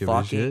 He's I don't give a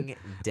fucking shit.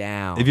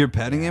 down. If you're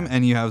petting him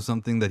and you have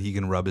something that he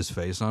can rub his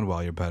face on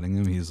while you're petting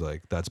him, he's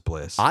like, that's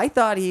bliss. I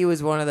thought he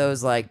was one of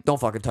those like, don't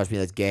fucking touch me,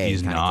 that's gay.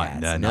 He's kinda not.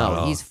 cats. No, No, not at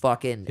all. he's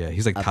fucking. Yeah,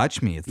 he's like,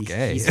 touch me, it's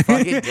gay. He's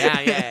fucking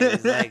down. Yeah,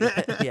 he's like,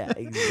 yeah,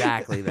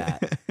 exactly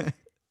that.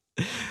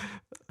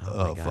 Oh,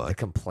 Oh, my God. fuck. The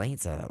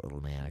complaints of that little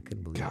man, I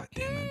couldn't believe God it.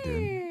 damn it,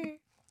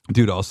 dude.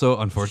 Dude, also,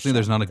 unfortunately,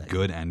 there's not a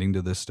good ending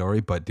to this story,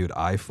 but dude,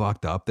 I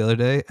fucked up the other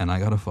day and I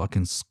got a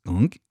fucking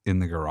skunk in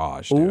the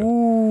garage, dude.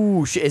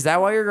 Ooh, is that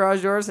why your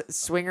garage doors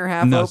swinger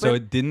half No, open? so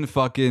it didn't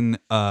fucking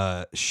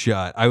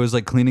shut. I was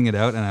like cleaning it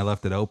out and I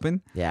left it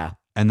open. Yeah.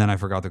 And then I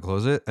forgot to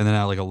close it. And then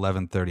at like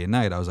 11:30 at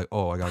night, I was like,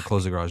 oh, I got to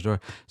close the garage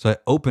door. So I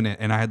open it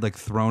and I had like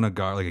thrown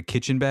like a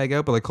kitchen bag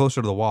out, but like closer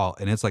to the wall.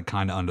 And it's like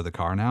kind of under the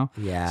car now.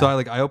 Yeah. So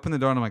I open the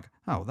door and I'm like,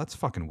 oh, that's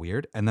fucking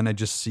weird. And then I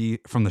just see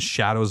from the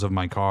shadows of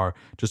my car,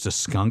 just a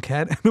skunk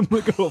head. And I'm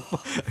like, oh,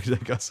 actually,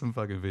 I got some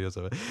fucking videos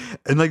of it.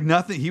 And like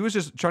nothing, he was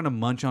just trying to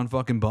munch on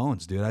fucking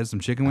bones, dude. I had some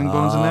chicken wing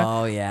bones in there.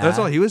 Oh, yeah. That's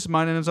all. He was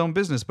minding his own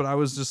business. But I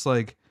was just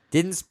like,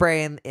 Didn't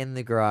spray in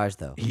the garage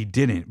though. he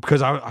didn't,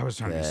 because I was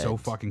trying to be so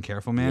Good. fucking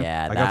careful, man.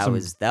 Yeah, I got that some,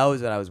 was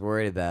what I was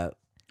worried about.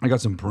 I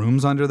got some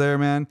brooms under there,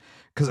 man.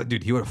 Because,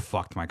 dude, he would have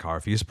fucked my car.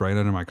 If he sprayed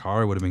under my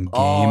car, it would have been game.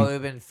 Oh, it would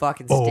have been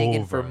fucking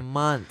stinging for over.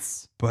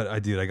 months. But I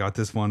got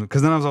this one.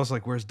 Because then I was also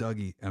like, where's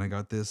Dougie? And I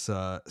got this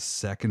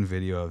second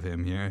video of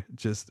him here.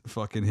 Just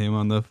fucking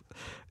him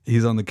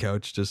he's on the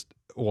couch just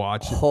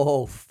watching.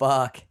 Oh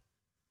fuck.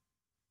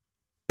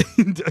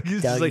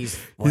 Dougie's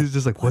he's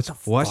just like, what's the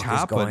fuck is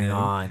happening? going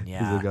on? He's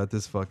Yeah. like, got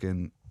this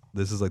fucking,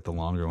 this is like the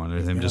longer one.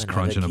 There's Is him there just another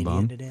crunching a kitty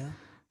bone. in today?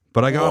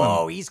 But I got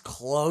Whoa, him. he's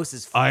close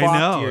as I fuck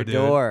know, to your dude.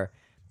 door.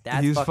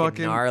 That's He's fucking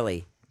fucking-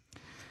 gnarly.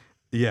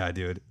 Yeah,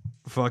 dude.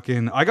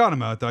 Fucking, I got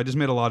him out though. I just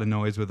made a lot of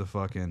noise with the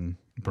fucking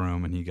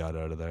broom and he got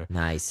out of there.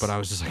 Nice. But I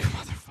was just like,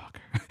 motherfucker.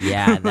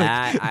 Yeah, Like,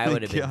 that I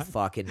would have been God-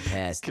 fucking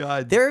pissed.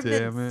 God there have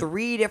damn been it.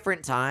 3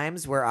 different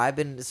times where I've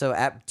been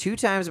at 2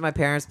 times at my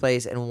parents'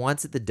 place and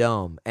once at the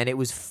Dome, and it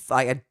was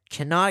I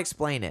cannot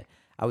explain it.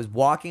 I was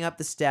walking up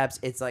the steps.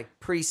 It's like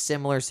pretty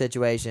similar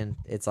situation.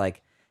 It's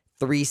like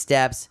 3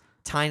 steps,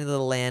 tiny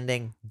little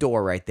landing,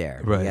 door right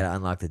there. Right. You gotta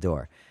unlock the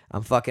door.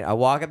 I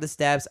walk up the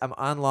steps. I'm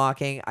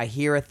unlocking. I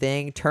hear a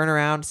thing. Turn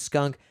around.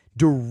 Skunk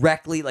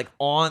directly like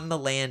on the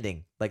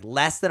landing, like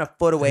less than a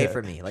foot away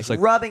from me, like, Just like,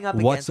 rubbing up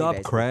what's against me,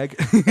 up,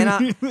 basically.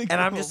 Craig? And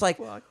I'm just like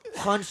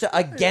hunched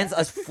against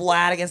us,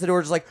 flat against the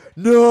door, just like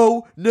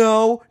no,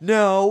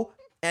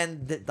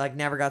 and like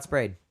never got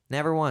sprayed,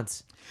 never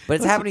once. But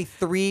it's happened to me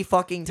 3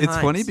 fucking times. It's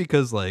funny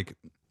because like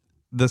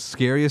the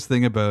scariest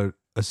thing about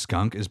a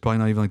skunk is probably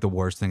not even like the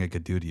worst thing it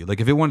could do to you.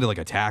 Like if it wanted to like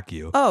attack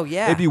you, Oh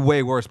yeah, it'd be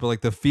way worse. But like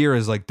the fear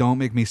is like, don't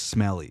make me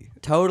smelly.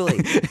 totally.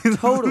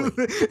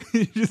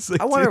 You're just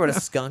like, I wonder dude. what a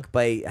skunk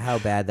bite, how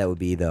bad that would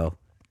be though.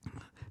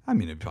 I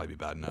mean, it'd probably be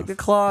bad enough. Like the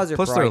claws are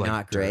Plus, they're, probably like,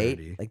 not great.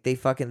 dirty. Like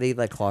they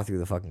like claw through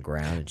the fucking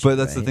ground. And shit, But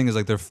that's the right? thing is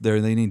like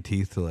they need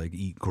teeth to like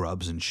eat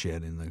grubs and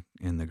shit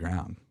in the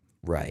ground.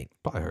 right?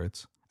 Probably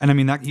hurts. And I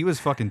mean that he was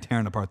fucking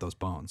tearing apart those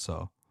bones.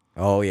 So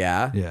Oh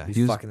yeah, yeah, he's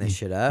he was fucking this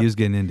shit up. He was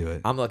getting into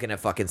it. I'm looking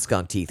at fucking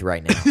skunk teeth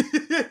right now.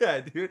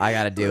 Yeah, dude. I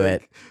gotta do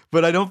it.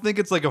 But I don't think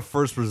it's like a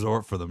first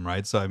resort for them,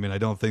 right? So I mean, I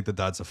don't think that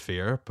that's a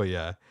fear. But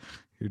yeah,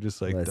 you're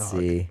just like, Let's dog.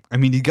 see. I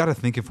mean, you got to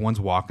think if one's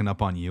walking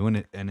up on you and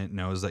it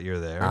knows that you're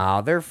there.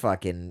 Oh, they're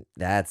fucking.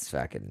 That's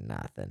fucking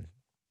nothing.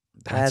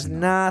 That's not-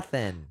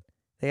 nothing.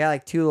 They got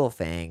like 2 little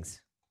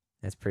fangs.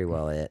 That's pretty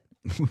well it.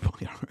 We'd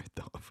be all right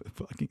though if it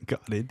fucking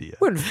got into you.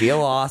 Wouldn't feel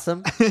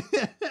awesome.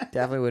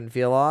 Definitely wouldn't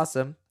feel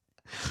awesome.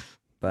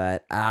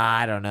 But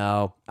I don't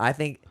know. I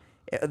think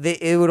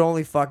it would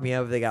only fuck me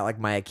up if they got like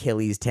my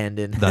Achilles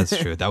tendon. That's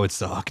true. That would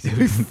suck, dude.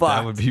 That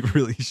Fucked. would be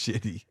really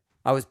shitty.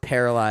 I was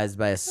paralyzed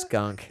by a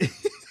skunk.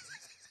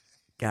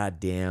 God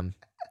damn.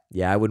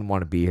 Yeah, I wouldn't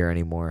want to be here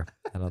anymore.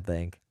 I don't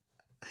think.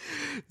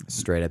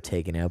 Straight up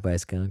taken out by a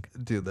skunk.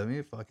 Dude, let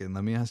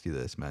me ask you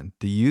this, man.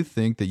 Do you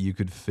think that you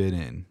could fit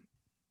in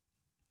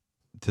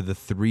to the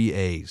 3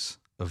 A's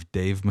of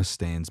Dave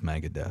Mustaine's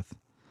Megadeth?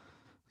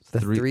 The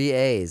 3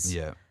 A's.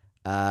 Yeah.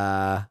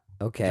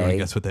 Okay. Do you want to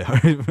guess what they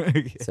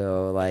are?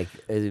 So like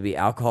it would be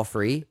alcohol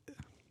free,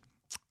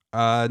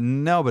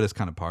 No, but it's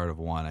kind of part of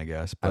one, I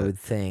guess. I But would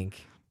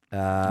think.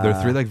 there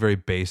are 3 like very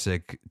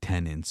basic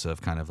tenets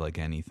of kind of like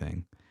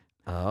anything.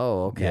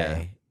 Oh,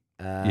 okay.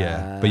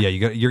 Yeah, but yeah,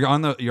 you're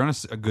on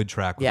a good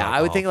track. With Yeah,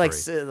 I would think like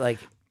alcohol-free. like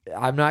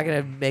I'm not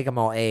gonna make them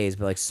all A's,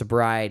 but like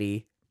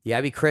sobriety. You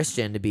gotta be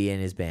Christian to be in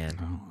his band.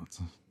 Oh,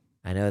 that's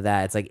I know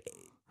that. It's like,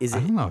 is I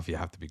it? don't know if you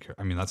have to be.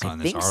 I mean, that's not I in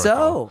this think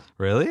article. so.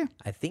 Really?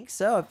 I think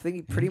so. I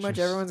think pretty much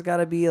Interest- everyone's got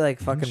to be like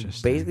fucking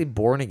Interesting. basically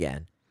born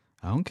again.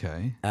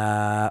 Okay.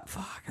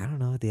 Fuck, I don't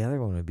know what the other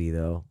one would be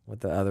though. What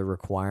the other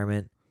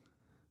requirement?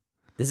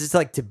 This is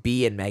like to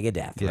be in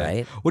Megadeth, Yeah.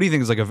 right? What do you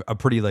think is like a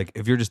pretty like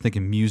if you're just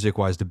thinking music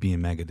wise to be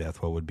in Megadeth,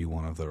 what would be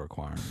one of the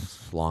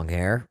requirements? Long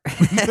hair.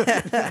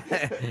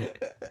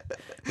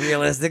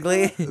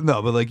 Realistically,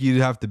 No, but like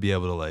you'd have to be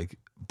able to like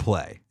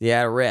play.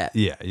 yeah, rip.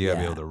 Yeah, you gotta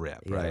be Yeah. able to rip,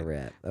 You gotta right?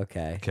 rip.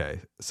 Okay. Okay,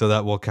 so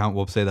that will count.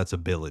 We'll say that's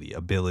ability.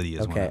 Ability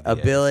is one Okay. of the A's.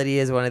 Ability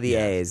is one of the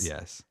Yes, A's.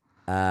 Yes.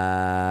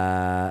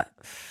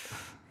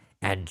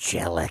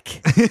 Angelic.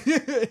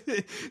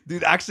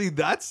 Dude, actually,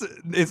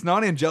 it's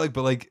not angelic,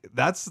 but like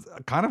that's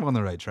kind of on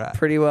the right track.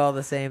 Pretty well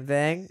the same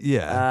thing.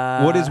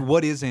 Yeah.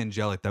 What is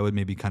angelic? That would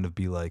maybe kind of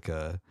be like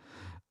a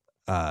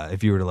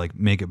if you were to like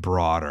make it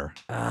broader.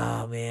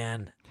 Oh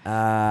man.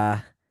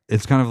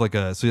 It's kind of like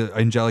so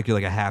angelic, you're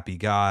like a happy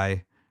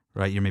guy,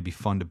 right? You're maybe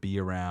fun to be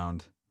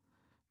around.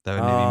 That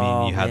would maybe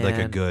mean you had like a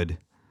man. good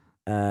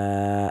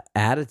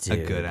attitude.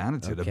 A good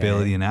attitude, Okay.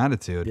 ability and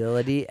attitude.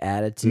 Ability,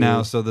 attitude.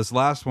 Now, so this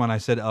last one, I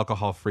said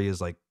alcohol free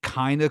is like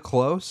kind of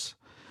close.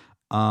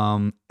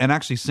 And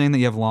actually saying that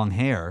you have long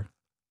hair,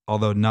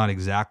 although not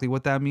exactly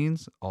what that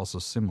means, also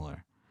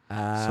similar. So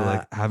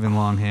like having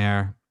long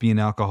hair, being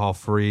alcohol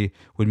free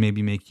would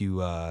maybe make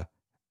you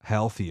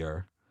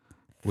healthier,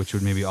 which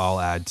would maybe all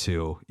add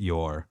to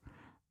your.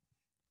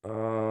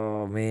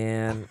 Oh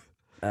man.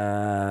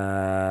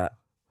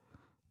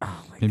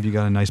 Maybe you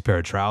got a nice pair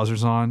of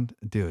trousers on,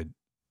 dude.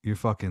 You're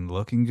fucking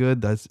looking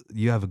good.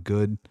 You have a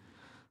good.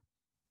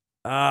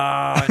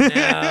 Oh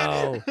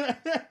no.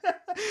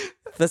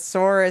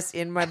 Thesaurus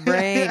in my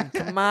brain.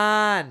 Come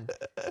on.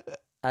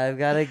 I've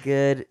got a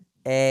good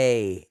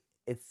A.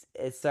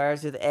 It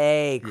starts with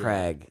A,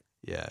 Craig.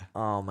 Yeah.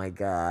 Oh my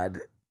god.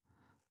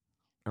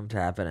 I'm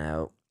tapping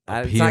out.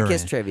 It's not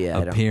Kiss trivia. I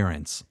don't.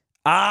 Appearance.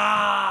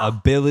 Ah.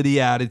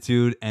 Ability,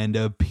 attitude, and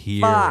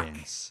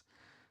appearance.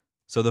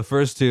 So the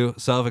first two,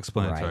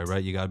 self-explanatory,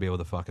 right? You got to be able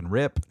to fucking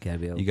rip.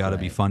 You got to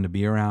be fun to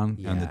be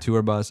around on the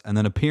tour bus. And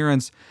then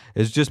appearance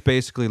is just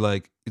basically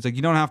like, it's like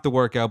you don't have to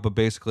work out, but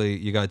basically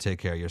you got to take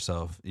care of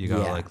yourself. You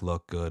got to like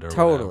look good or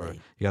whatever.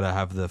 You got to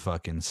have the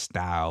fucking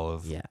style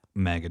of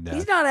Megadeth.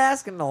 He's not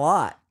asking a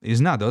lot. He's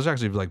not. Those are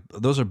actually like,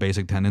 those are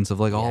basic tenets of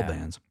like all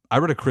bands. I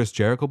read a Chris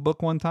Jericho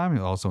book one time,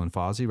 also in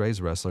Fozzy, right? He's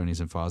a wrestler and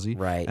he's in Fozzy.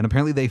 Right. And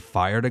apparently they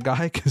fired a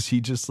guy because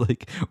he just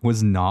like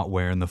was not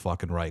wearing the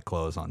fucking right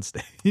clothes on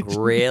stage.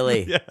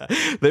 Really? Yeah.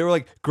 They were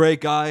like,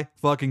 great guy,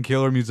 fucking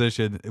killer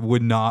musician,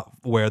 would not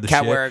wear the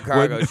Can't shit. wear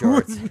cargo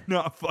shorts. Would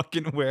not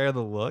fucking wear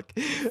the look.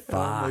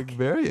 Fuck. Like,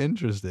 very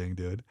interesting,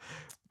 dude.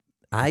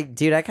 I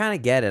kind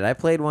of get it. I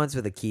played once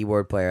with a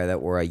keyboard player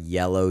that wore a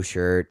yellow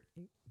shirt,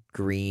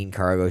 green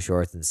cargo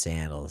shorts, and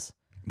sandals.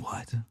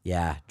 What?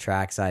 Yeah,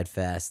 Trackside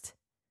Fest.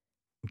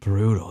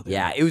 Brutal, dude.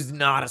 Yeah, it was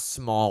not a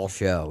small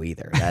show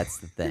either. That's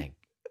the thing.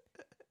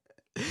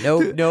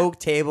 No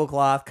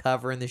tablecloth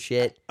covering the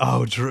shit.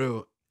 Oh,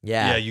 true.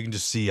 Yeah. Yeah, you can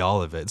just see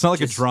all of it. It's not like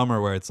Just a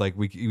drummer where it's like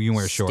you can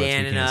wear shorts, we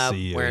Standing can't up, see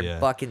you. wearing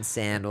fucking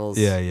sandals.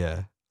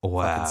 Yeah.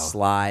 Wow. Fucking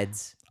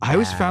slides. I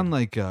always Bad. found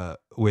like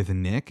with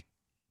Nick,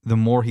 the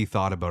more he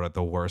thought about it,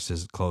 the worse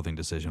his clothing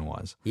decision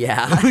was.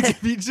 Yeah. Like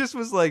if he just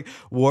was like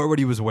wore what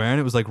he was wearing,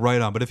 it was like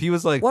right on. But if he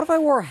was like, What if I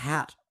wore a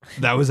hat?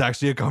 that was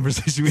actually a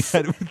conversation we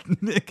had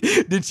with Nick.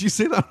 Did you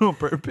say that on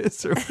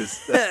purpose or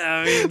was that?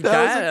 I mean,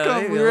 That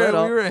was maybe we a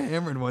little. were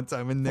hammered one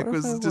time, and Nick What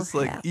if I was wore just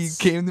like he hats?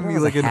 came to I me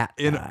was a like hat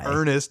in guy.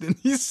 earnest, and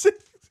he said.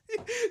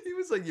 He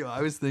was like, yo,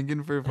 I was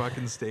thinking for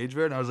fucking stage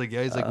wear. And I was like,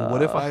 yeah. He's like,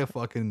 what if I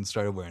fucking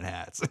started wearing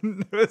hats?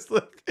 And I was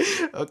like,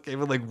 okay,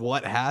 but like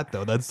what hat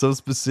though? That's so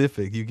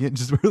specific. You can't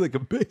just wear like a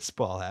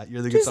baseball hat.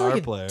 You're the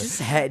guitar player.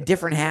 Just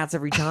different hats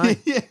every time.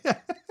 Yeah.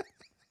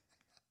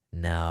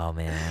 No,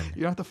 man.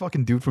 You're not the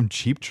fucking dude from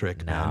Cheap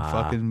Trick, man. Nah.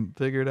 Fucking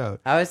figure it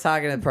out. I was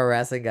talking to pro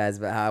wrestling guys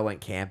about how I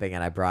went camping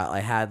and I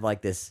had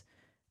like this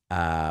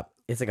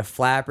it's like a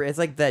flapper. It's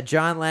like the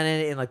John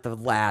Lennon in like the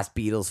last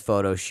Beatles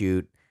photo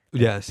shoot.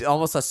 Yes.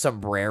 Almost a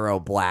sombrero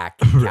black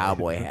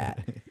cowboy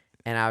hat.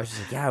 And I was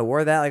just like, yeah, I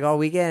wore that like all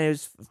weekend.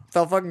 It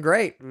felt fucking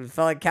great. It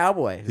felt like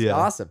cowboy. It was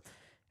awesome.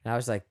 And I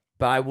was like,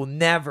 but I will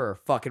never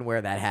fucking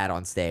wear that hat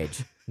on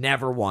stage.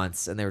 Never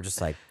once. And they were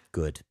just like,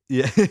 good.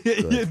 Yeah.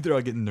 They're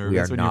all getting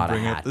nervous are when you not a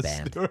bring up hat the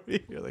band.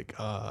 story. You're like,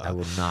 I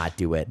will not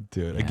do it.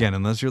 dude. Yeah. Again,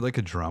 unless you're like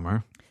a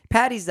drummer.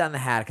 Patty's done the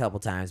hat a couple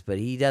times, but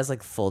he does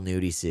like full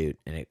nudie suit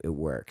and it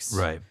works.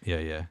 Right.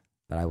 Yeah.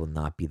 But I will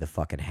not be the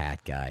fucking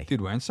hat guy.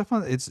 Dude, wearing stuff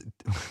on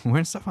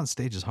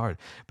stage is hard.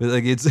 But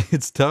like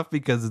it's tough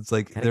because it's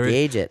like Gotta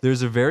gauge it.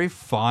 There's a very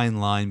fine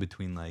line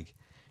between like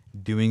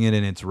doing it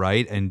and it's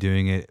right and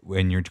doing it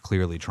when you're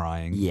clearly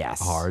trying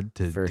hard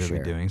to be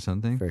doing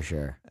something. For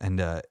sure.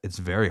 And it's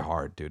very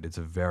hard, dude. It's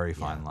a very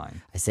fine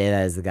line. I say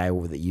that as the guy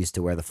that used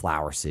to wear the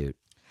flower suit.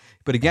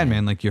 But again,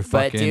 man, like you're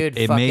But, fucking dude,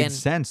 it fucking- made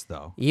sense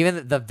though.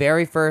 Even the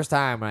very first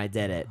time when I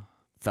did it,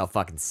 felt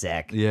fucking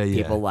sick. Yeah.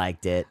 People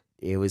liked it.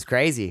 It was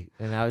crazy.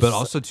 And I was But just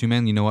also too,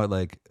 man, you know what?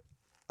 Like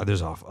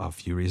there's a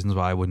few reasons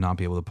why I would not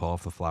be able to pull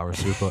off the flower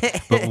suit,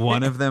 but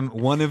one of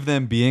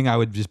them being I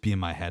would just be in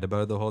my head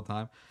about it the whole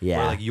time. Yeah.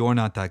 Where, like you're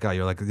not that guy.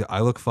 You're like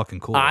I look fucking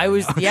cool. I right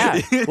was, now.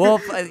 yeah.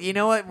 Well, you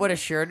know what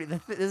assured me?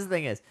 This is the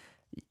thing is,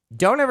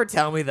 don't ever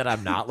tell me that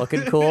I'm not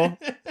looking cool.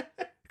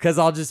 Because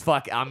I'll just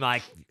I'm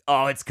like,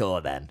 oh, it's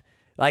cool then.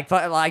 Like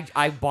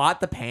I bought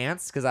the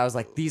pants because I was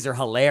like, these are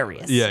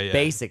hilarious. Yeah.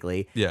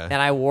 Basically. Yeah.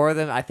 And I wore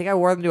them. I think I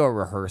wore them to a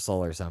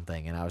rehearsal or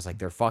something. And I was like,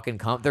 they're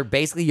fucking they're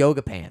basically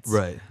yoga pants.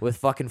 Right. With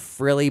fucking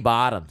frilly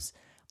bottoms.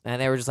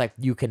 And they were just like,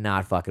 you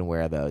cannot fucking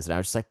wear those. And I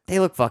was just like, they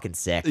look fucking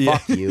sick. Yeah.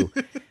 Fuck you.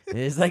 And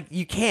it's like,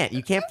 you can't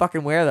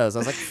fucking wear those. I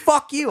was like,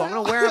 fuck you. I'm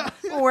gonna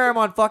wear them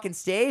on fucking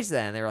stage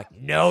then. And they were like,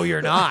 no,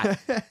 you're not.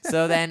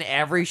 So then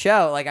every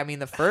show, like, I mean,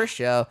 the first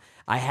show,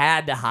 I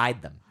had to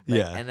hide them.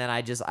 Yeah. And then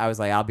I was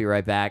like, I'll be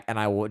right back. And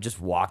I just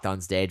walked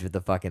on stage with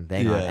the fucking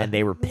thing on. Yeah. And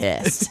they were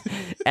pissed.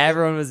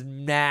 Everyone was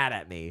mad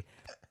at me.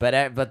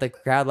 but the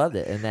crowd loved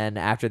it. And then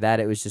after that,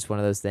 it was just one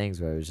of those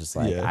things where it was just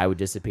like Yeah. I would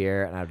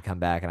disappear and I would come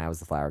back and I was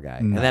the flower guy,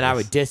 and then I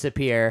would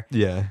disappear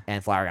Yeah.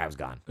 and flower guy was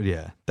gone.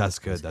 Yeah. That's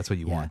good. That's what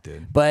you Yeah. want,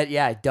 dude. But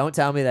yeah, don't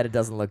tell me that it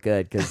doesn't look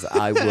good because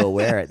I will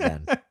wear it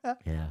then.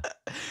 Yeah.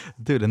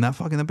 Dude, and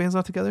the band's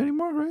not together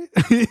anymore, right?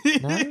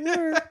 Not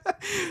anymore.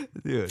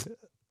 Dude.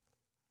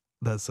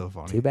 That's so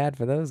funny. Too bad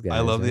for those guys.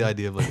 I love the right?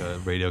 idea of like a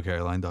Radio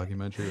Caroline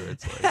documentary where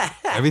it's like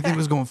everything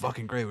was going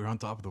fucking great. We were on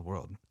top of the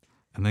world.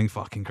 And then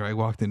fucking Craig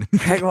walked in.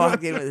 Craig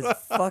walked in with his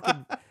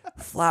fucking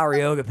flower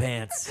yoga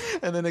pants.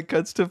 And then it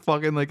cuts to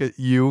fucking like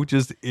you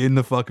just in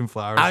the fucking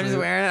flowers. I'm just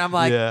wearing it. I'm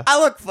like, Yeah. I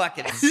look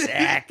fucking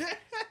sick.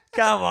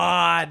 Come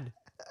on.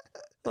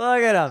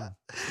 Look at him.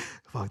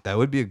 Fuck, that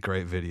would be a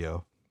great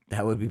video.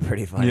 That would be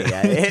pretty funny.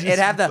 Yeah. Yeah. It'd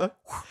have the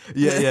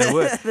Yeah, it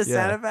would. the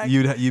Yeah. sound effect.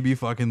 You'd be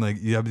fucking like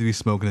you'd have to be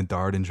smoking a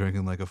dart and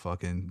drinking like a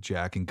fucking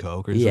Jack and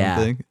Coke or Yeah.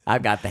 something.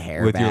 I've got the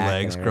hair With your back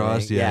legs and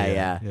crossed. everything.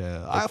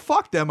 Yeah. I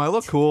fuck them. I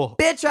look cool.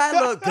 Bitch, I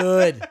look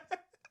good.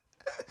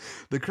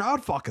 The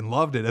crowd fucking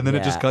loved it. And then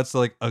it just Yeah. cuts to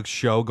like a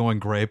show going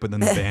great, but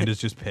then the band is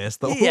just pissed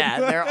though. Yeah,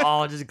 they're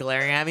all just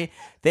glaring at me.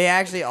 They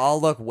actually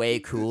all look way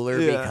cooler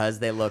Yeah. because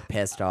they look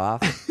pissed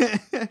off.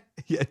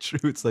 Yeah,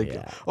 true. It's like,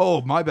 Yeah.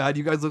 oh, my bad.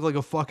 You guys look like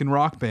a fucking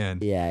rock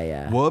band. Yeah,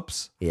 yeah.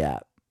 Whoops. Yeah.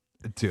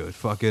 Dude,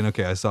 fucking,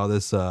 okay, I saw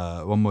this,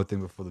 one more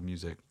thing before the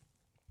music.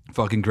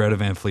 Fucking Greta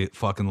Van Fleet.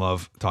 Fucking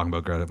love talking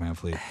about Greta Van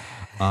Fleet.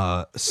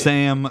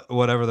 Sam,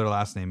 whatever their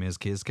last name is,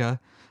 Kiska,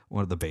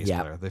 one of the bass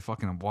Yeah. player. They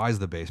fucking, why is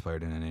the bass player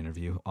doing an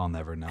interview? I'll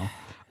never know.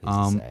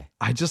 Who's to say?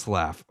 I just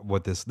laugh.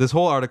 What this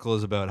whole article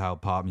is about how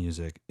pop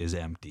music is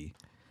empty.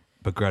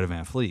 But Greta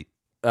Van Fleet,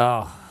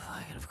 Oh,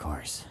 fucking of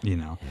course. you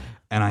know.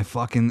 And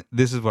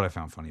this is what I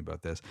found funny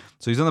about this.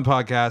 So he's on the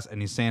podcast and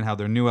he's saying how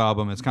their new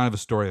album is kind of a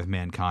story of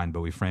mankind,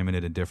 but we frame it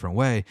in a different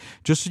way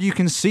just so you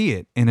can see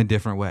it in a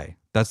different way.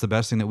 That's the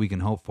best thing that we can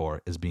hope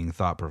for, is being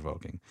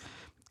thought-provoking.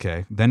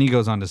 Okay. Then he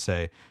goes on to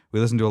say, we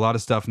listen to a lot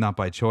of stuff not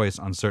by choice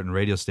on certain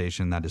radio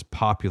station that is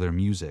popular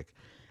music,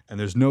 and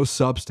there's no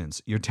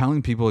substance. You're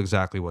telling people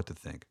exactly what to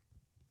think.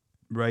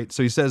 Right?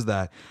 So he says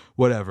that,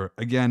 whatever.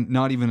 Again,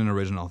 not even an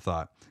original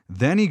thought.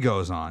 Then he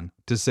goes on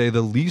to say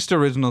the least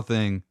original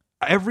thing.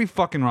 Every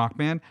fucking rock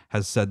band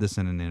has said this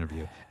in an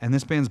interview. And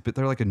this band's,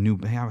 they're like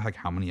they have like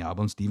how many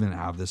albums? To even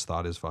have this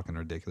thought is fucking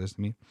ridiculous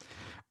to me.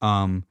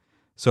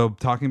 So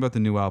talking about the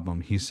new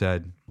album, he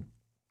said,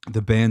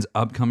 the band's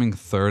upcoming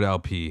third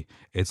LP,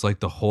 it's like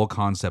the whole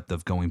concept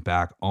of going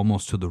back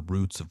almost to the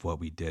roots of what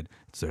we did.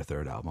 It's their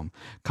third album.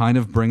 Kind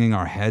of bringing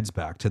our heads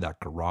back to that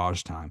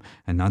garage time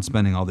and not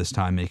spending all this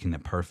time making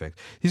it perfect.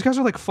 These guys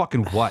are like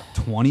fucking, what,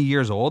 20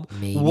 years old?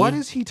 Maybe. What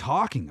is he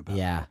talking about?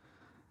 Yeah.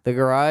 The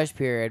garage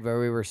period where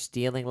we were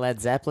stealing Led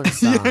Zeppelin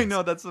songs. Yeah, I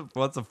know. That's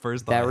the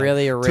first thought. I That had.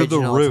 really To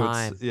original the roots.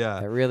 time. Yeah.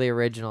 That really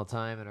original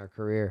time in our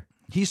career.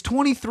 He's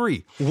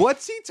 23.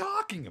 What's he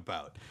talking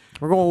about?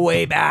 We're going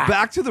way back.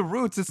 Back to the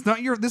roots. This is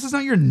not your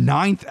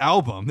 9th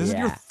album. This is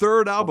your Yeah.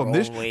 3rd album. We're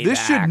This going way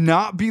this should back.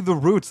 not be the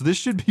roots. This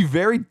should be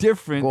very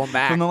different Going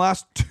back. from the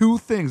last 2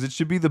 things. It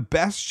should be the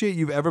best shit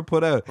you've ever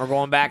put out. We're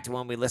going back to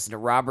when we listened to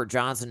Robert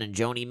Johnson and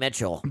Joni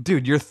Mitchell.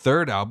 Dude, your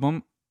 3rd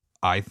album,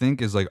 I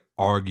think, is like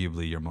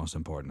arguably your most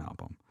important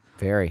album.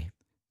 Very.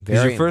 Because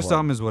Very your first important.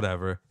 album is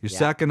whatever. Your Yeah.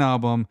 second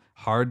album,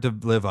 hard to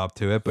live up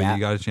to it, but Yeah. you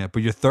got a chance.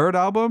 But your 3rd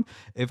album,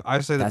 if I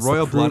say that That's the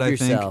Royal Prove Blood, I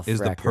think, Yourself is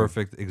the record.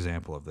 perfect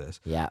example of this.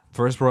 Yeah.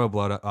 First Royal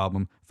Blood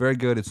album, very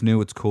good. It's new.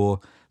 It's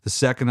cool. The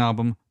second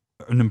album,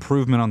 an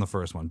improvement on the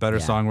first one. Better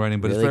Yeah. songwriting,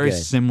 but it's Really very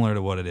good. similar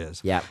to what it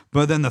is. Yeah.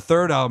 But then the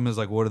third album is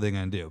like, what are they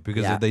going to do?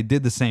 Because Yeah. if they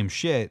did the same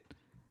shit,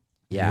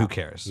 Yeah. who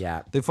cares?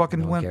 Yeah. They fucking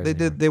No one went. cares They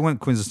anymore. did. They went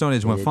Queens of Stone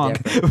Age, went did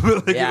funk. different.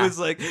 But like, Yeah. it was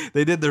like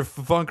they did their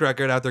funk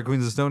record after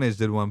Queens of Stone Age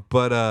did one.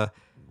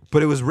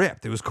 But it was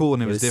ripped. It was cool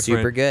and it was was different.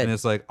 super good. And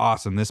it's like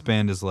awesome. This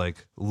band is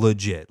like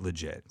legit.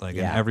 Like,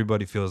 Yeah. and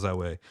everybody feels that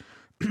way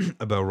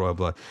about Royal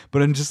Blood.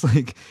 But I'm just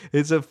like,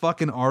 it's a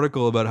fucking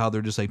article about how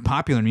they're just like,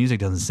 popular music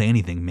doesn't say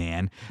anything,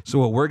 man. So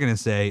what we're gonna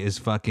say is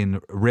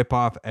fucking rip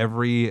off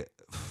every,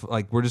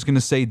 like, we're just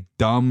gonna say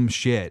dumb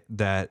shit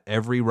that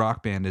every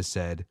rock band has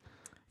said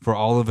for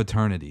all of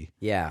eternity.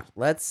 Yeah.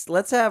 Let's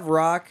have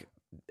rock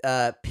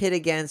pit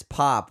against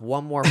pop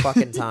one more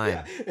fucking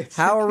time.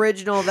 How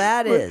original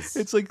that But is.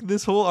 It's like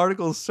this whole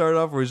article started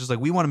off where it's just like,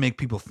 we want to make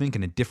people think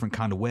in a different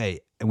kind of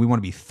way and we want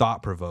to be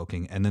thought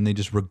provoking, and then they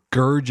just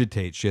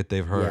regurgitate shit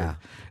they've heard. Yeah.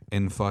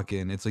 And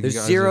fucking, it's like There's you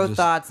guys zero are just,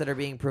 thoughts that are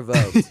being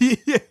provoked Yeah,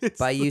 it's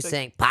by you like-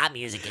 saying pop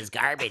music is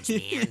garbage,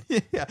 man.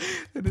 Yeah,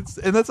 and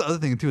that's the other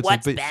thing too. It's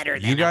What's like, but better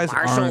you than a guys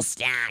Marshall aren't.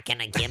 Stack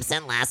and a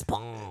Gibson Les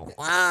Paul?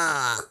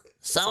 Ah,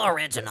 so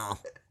original.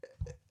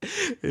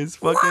 It's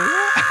fucking.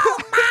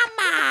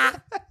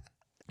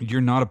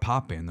 You're not a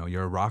pop band though.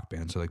 You're a rock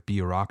band. So like, be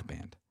a rock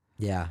band.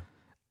 Yeah.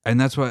 And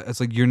that's why it's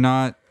like you're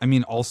not. I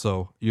mean,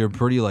 also you're a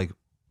pretty like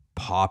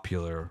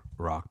popular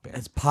rock band.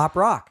 It's pop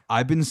rock.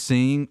 I've been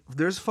seeing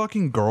there's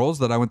fucking girls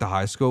that I went to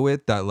high school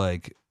with that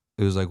like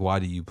it was like, why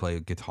do you play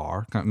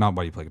guitar? Not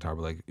why do you play guitar,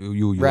 but like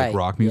you Right. like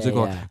rock Yeah, music.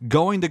 Or yeah.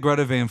 going to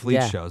Greta Van Fleet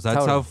Yeah, shows. That's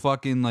how totally.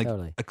 fucking like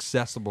Totally.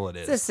 accessible it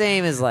It's the is.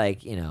 same as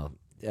like,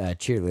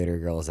 cheerleader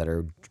girls that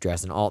are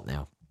dressed in alt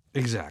now.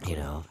 Exactly. You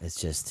know, it's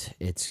just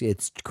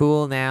it's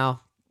cool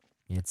now.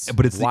 It's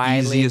But it's the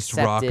widely easiest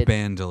rock accepted.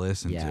 band to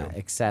listen Yeah, to.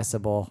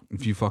 accessible.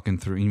 If you fucking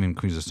threw even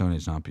Queens of Stone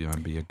Age, not be a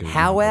good example, but,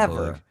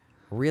 However, like,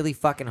 really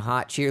fucking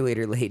hot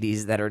cheerleader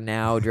ladies that are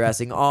now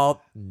dressing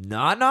all,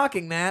 not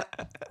knocking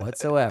that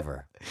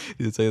whatsoever.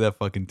 you say that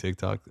fucking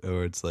TikTok,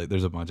 or it's like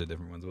there's a bunch of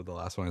different ones. But the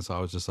last one I saw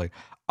was just like,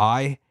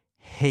 I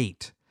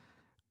hate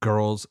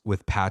girls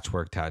with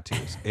patchwork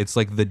tattoos. It's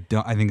like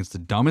I think it's the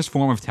dumbest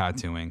form of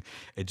tattooing.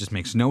 It just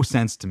makes no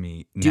sense to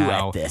me.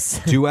 Now, this.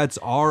 duets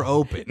are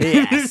open.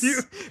 Yes.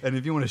 And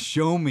if you want to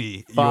show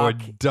me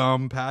Fuck. your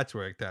dumb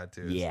patchwork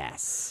tattoos,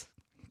 Yes.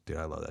 dude,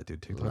 I love that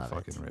dude. TikTok Love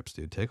fucking it. rips,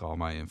 dude. Take all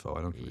my info.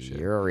 I don't give a shit.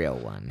 You're a real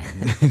one.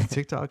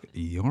 TikTok,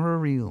 you're a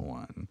real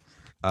one.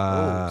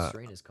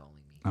 Serena's calling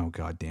me. Oh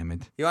god damn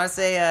it. You want to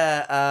say,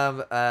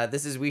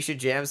 this is We Should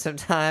Jam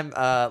sometime,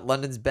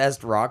 London's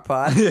best rock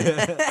pod?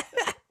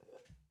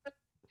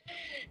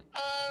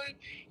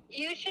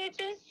 You should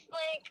just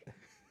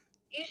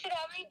you should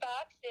have me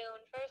back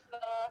soon, first of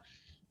all,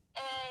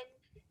 and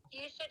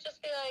you should just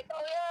be like,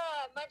 oh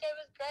yeah, my day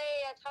was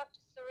great. I talked to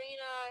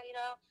Serena. You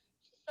know,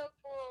 she's so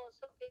cool,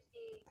 so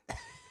busy.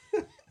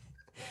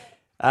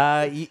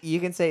 You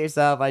can say it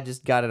yourself. I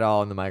just got it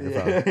all in the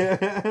microphone.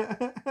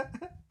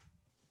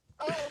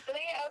 Oh,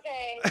 really?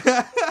 Okay.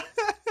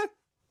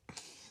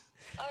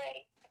 All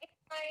right.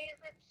 My name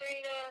is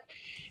Serena.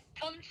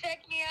 Come check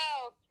me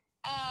out.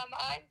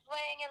 I'm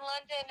playing in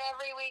London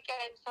every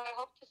weekend, so I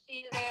hope to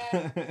see you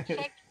there.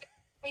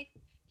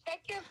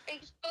 check your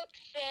Facebook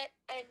shit,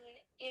 and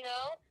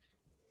yeah.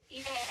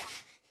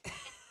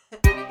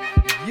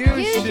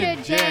 You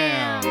should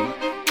jam.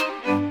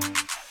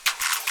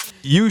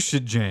 You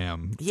should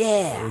jam.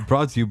 Yeah.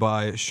 Brought to you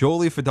by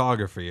Sholey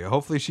Photography.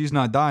 Hopefully she's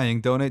not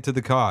dying. Donate to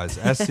the cause.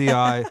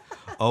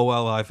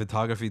 SCIOLI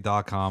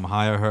photography.com.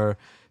 Hire her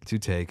to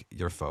take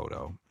your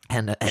photo.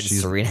 And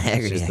Serena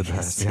Haggerty, She's the I guess,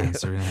 best. Yeah, too.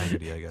 Serena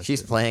Haggerty, I guess.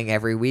 She's too. playing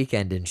every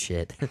weekend and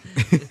shit.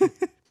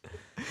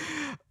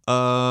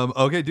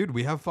 Okay, dude,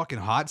 we have fucking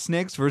Hot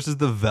Snakes versus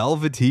the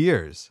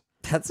Velveteers.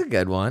 That's a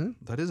good one.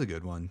 That is a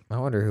good one. I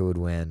wonder who would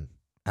win.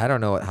 I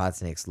don't know what hot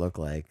snakes look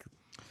like.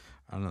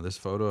 I don't know. This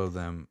photo of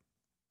them,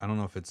 I don't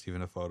know if it's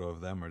even a photo of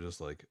them or just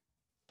like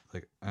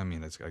I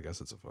mean, I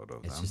guess it's a photo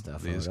of It's them. just a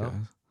These photo? guys.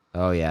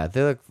 Oh yeah,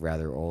 they look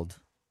rather old.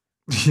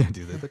 Yeah,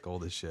 dude, they look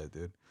old as shit,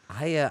 dude.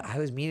 I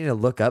was meaning to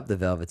look up the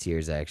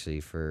Velveteers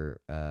actually for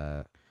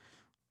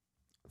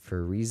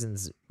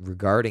reasons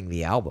regarding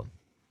the album.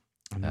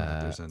 I know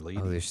that there's a lady.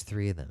 Oh, there's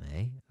 3 of them,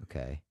 eh?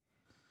 Okay.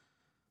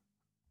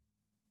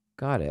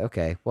 Got it.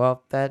 Okay.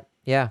 Well, that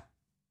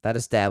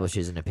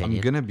establishes an opinion.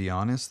 I'm gonna be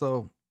honest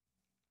though.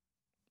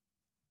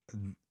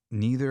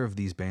 Neither of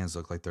these bands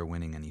look like they're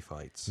winning any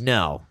fights.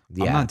 No.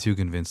 Yeah. I'm not too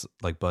convinced.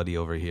 Like Buddy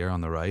over here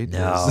on the right.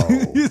 No.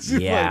 is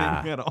Yeah.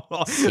 fighting at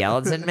all.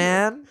 Skeleton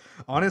Man?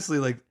 Honestly,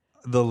 like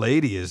the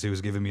lady is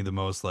who's giving me the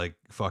most like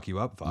fuck you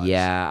up vibes.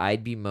 Yeah,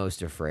 I'd be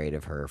most afraid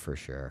of her for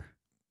sure.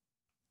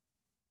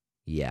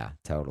 Yeah,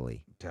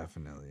 totally.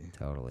 Definitely.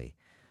 Totally.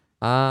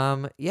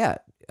 Yeah.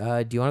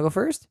 Do you want to go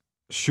first?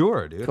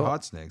 Sure, dude. Cool.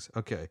 Hot Snakes.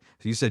 Okay.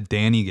 So you said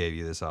Danny gave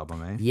you this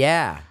album, eh?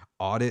 Yeah.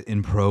 Audit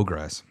in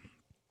Progress.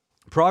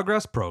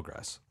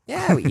 Progress.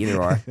 Yeah,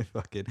 either or.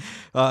 Fucking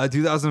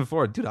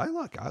 2004. Dude, I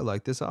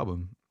like this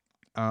album.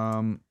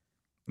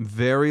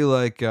 Very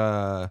like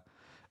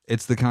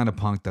it's the kind of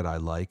punk that I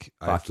like.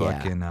 Fuck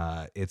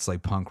yeah. It's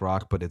like punk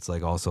rock, but it's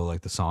like also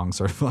like the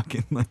songs are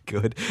fucking like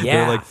good.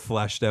 Yeah. They're like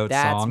fleshed out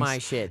That's songs. my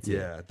shit, too.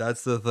 Yeah,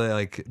 that's the thing.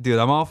 Like, dude,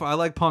 I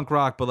like punk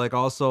rock, but like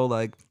also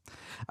like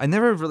I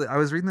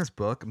was reading this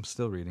book, I'm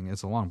still reading it,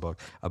 it's a long book,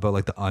 about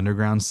like the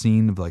underground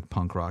scene of like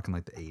punk rock in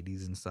like the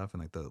 80s and stuff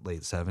and like the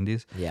late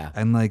 70s. Yeah.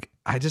 And like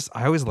I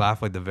always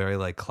laugh like the very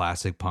like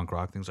classic punk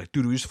rock things, like,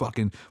 dude,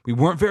 we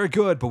weren't very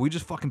good, but we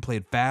just fucking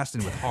played fast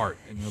and with heart.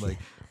 And you're like,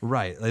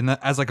 right. And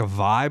that, as like a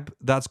vibe,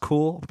 that's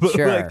cool. But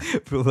Sure.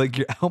 but like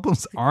your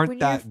albums aren't When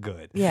that you're-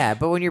 good. Yeah,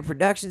 but when your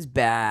production's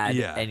bad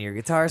Yeah. and your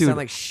guitars Dude, sound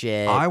like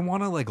shit. I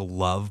want to like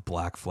love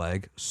Black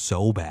Flag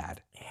so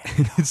bad.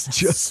 It's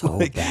just so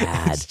like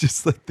bad. It's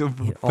just like the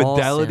all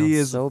fidelity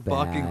sounds is so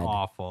fucking bad.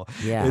 awful.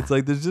 Yeah. It's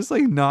like there's just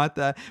like not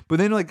that. But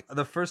then like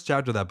the first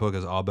chapter of that book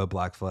is all about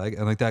Black Flag,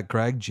 and like that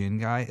Greg Ginn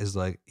guy is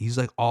like he's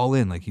like all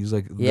in. Like he's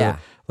like Yeah.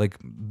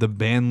 the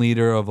band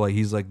leader of like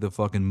he's like the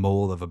fucking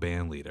mold of a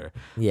band leader.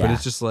 But Yeah.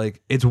 it's just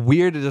like it's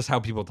weird to just how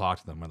people talk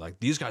to them. We're like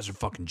these guys are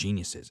fucking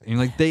geniuses, and you're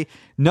like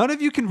none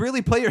of you can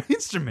really play your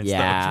instruments.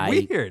 Yeah, though.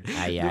 It's weird.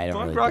 yeah, The I don't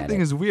punk really rock get thing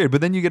it. is weird.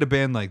 But then you get a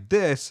band like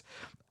this,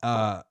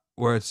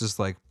 where it's just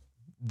like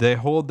they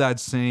hold that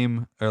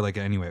same, or like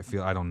anyway,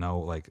 I don't know,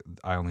 like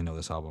I only know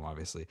this album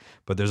obviously,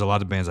 but there's a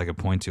lot of bands I could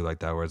point to like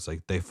that where it's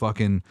like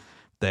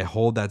they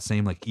hold that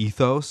same like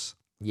ethos,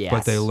 Yes.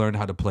 but they learn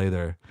how to play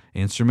their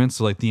instruments,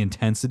 so like the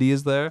intensity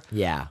is there,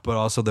 Yeah, but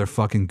also they're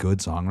fucking good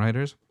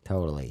songwriters,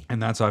 totally.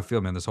 and that's how I feel,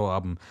 man. This whole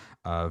album,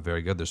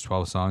 very good. There's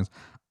 12 songs.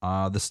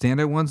 The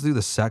standout ones do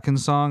the second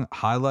song,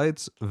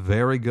 Highlights,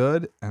 very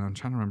good, and I'm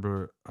trying to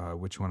remember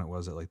which one it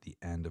was at like the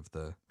end of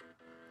the.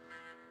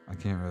 I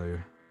can't really.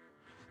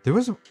 There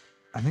was,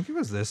 I think it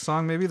was this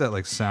song maybe that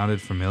like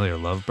sounded familiar.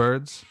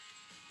 Lovebirds.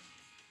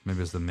 Maybe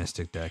it was the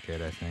Mystic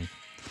Decade, I think.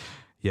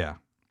 Yeah.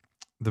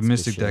 The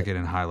Mystic Decade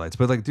and Highlights.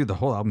 But like, dude, the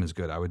whole album is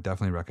good. I would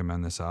definitely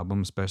recommend this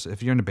album, especially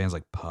if you're into bands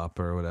like Pup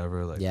or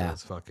whatever. Like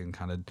those fucking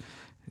kind of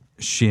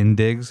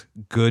shindigs.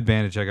 Good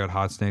band to check out.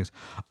 Hot Snakes.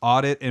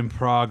 Audit in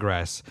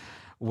Progress.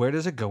 Where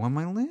does it go on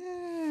my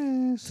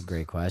list? That's a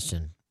great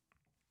question.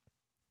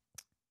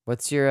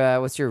 What's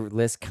your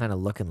list kind of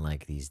looking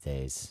like these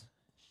days?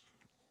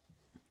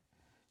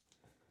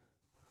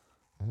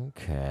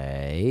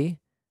 Okay.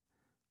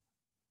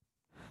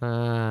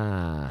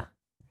 I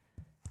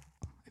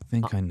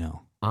think I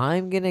know.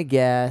 I'm going to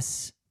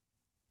guess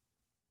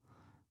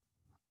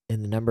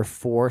in the number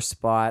 4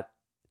 spot,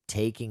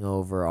 taking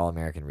over All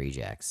American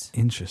Rejects.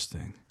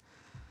 Interesting.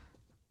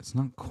 It's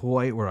not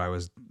quite where I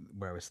was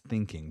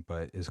thinking,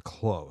 but is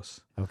close.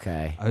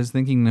 Okay. I was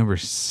thinking number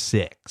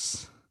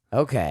 6.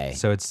 Okay.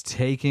 So it's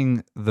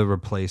taking the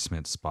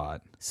replacement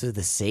spot. So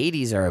the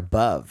Sadies are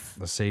above.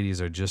 The Sadies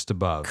are just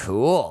above.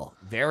 Cool.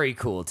 Very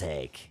cool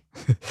take.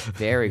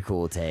 Very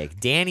cool take.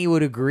 Danny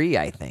would agree,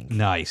 I think.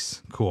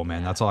 Nice. Cool,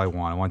 man. That's all I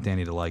want. I want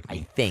Danny to like I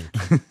me. think.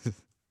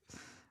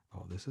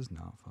 Oh, this is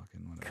not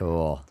fucking whatever.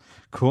 Cool.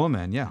 Cool,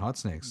 man. Yeah, Hot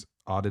Snakes.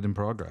 Audit in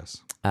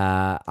Progress.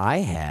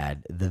 I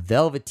had the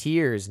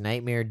Velveteers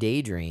Nightmare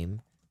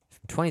Daydream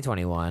from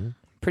 2021.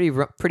 Pretty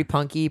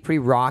punky, pretty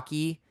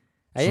rocky.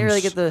 I didn't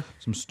really get the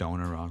some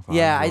stoner rock.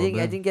 Yeah, I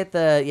didn't get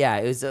the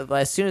it was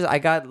as soon as I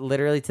got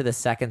literally to the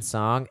second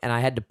song and I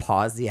had to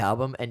pause the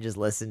album and just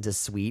listen to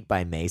Sweet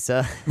by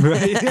Mesa.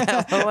 Right.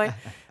 I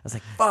was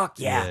like, fuck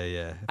yeah.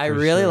 Yeah. I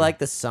really like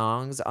the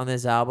songs on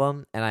this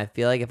album, and I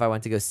feel like if I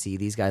went to go see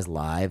these guys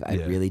live,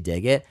 I'd really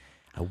dig it.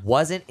 I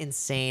wasn't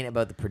insane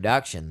about the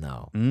production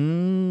though.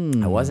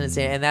 I wasn't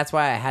insane, and that's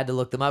why I had to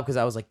look them up because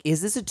I was like,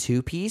 is this a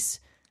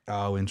 2-piece?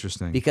 Oh,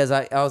 interesting. Because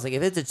I was like,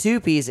 if it's a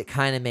 2-piece, it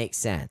kind of makes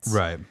sense.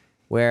 Right.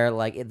 Where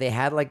like they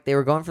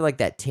were going for like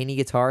that tinny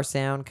guitar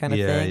sound kind of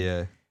thing.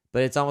 Yeah.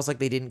 But it's almost like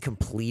they didn't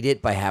complete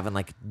it by having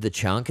like the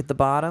chunk at the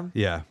bottom.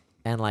 Yeah.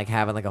 And like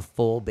having like a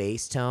full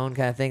bass tone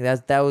kind of thing.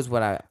 That was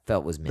what I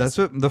felt was missing. That's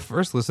what the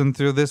first listen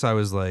through this, I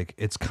was like,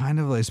 it's kind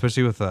of like,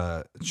 especially with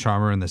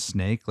Charmer and the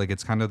Snake, like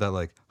it's kind of that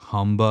like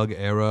humbug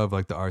era of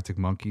like the Arctic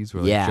Monkeys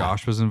where like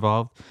Josh was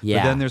involved. Yeah.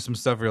 But then there's some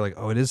stuff where you're like,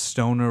 oh, it is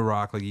stoner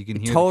rock. Like you can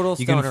hear, Total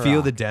you can stoner feel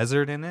rock. the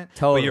desert in it.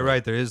 Totally. But you're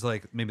right, there is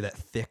like maybe that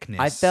thickness.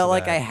 I felt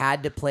like I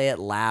had to play it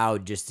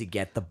loud just to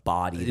get the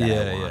body that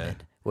I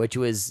wanted, which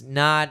was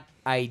not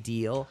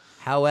ideal.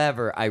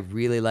 However, I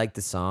really like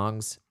the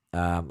songs.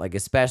 Like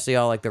especially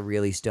all like the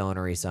really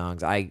stonery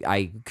songs.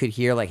 I could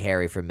hear like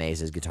Harry from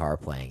Mesa's guitar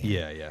playing it.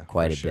 Yeah,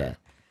 quite a bit.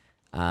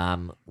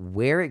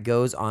 Where it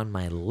goes on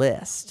my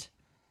list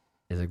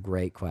is a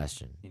great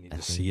question. You need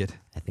to see it.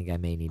 I think I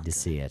may need to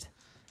see it.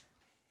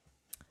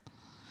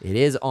 It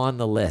is on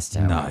the list,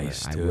 however.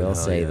 Nice, dude. I will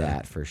say yeah.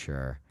 that for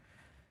sure.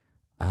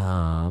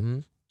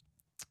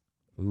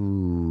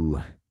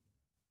 Ooh.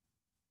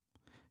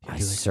 I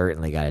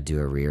certainly got to do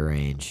a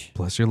rearrange.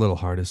 Bless Your Little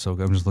Heart is so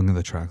good. I'm just looking at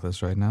the track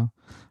list right now.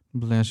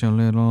 Bless your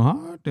little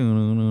heart.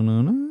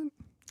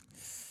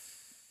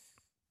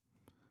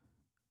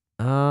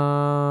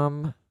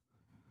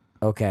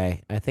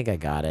 Okay, I think I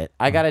got it.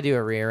 I got to do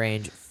a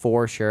rearrange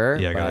for sure.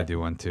 Yeah, I got to but do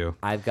one too.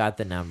 I've got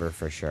the number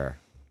for sure.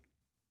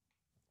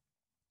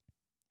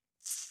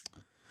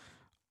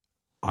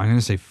 I'm going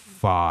to say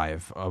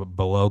 5.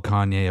 Below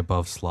Kanye,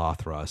 above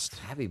Sloth Rust.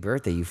 Happy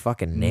birthday, you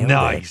fucking nailed it.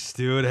 Nice,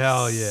 dude.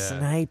 Hell yeah.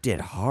 Sniped it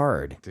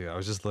hard. Dude, I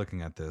was just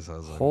looking at this. I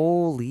was like,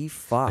 Holy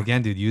fuck.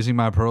 again, dude, using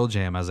my Pearl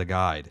Jam as a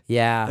guide.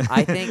 Yeah,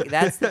 I think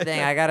that's the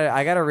thing. I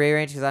gotta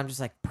rearrange because I'm just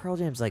like Pearl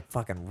Jam's like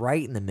fucking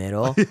right in the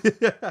middle,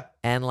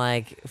 and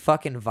like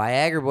fucking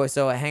Viagra Boys.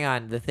 So hang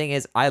on, the thing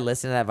is, I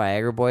listened to that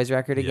Viagra Boys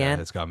record again.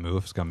 Yeah, it's got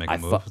moves. It's got to make a I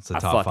move. It's a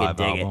top 5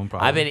 album.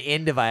 Probably. I've been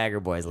into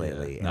Viagra Boys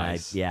lately. Yeah,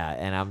 nice.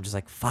 And I'm just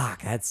like,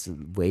 fuck, that's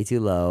way too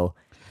low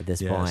at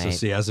this point. So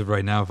see, as of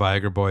right now,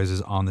 Viagra Boys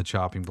is on the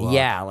chopping block.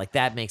 Yeah, like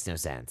that makes no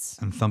sense.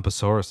 And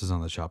Thumpasaurus is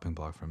on the chopping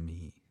block from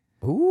me.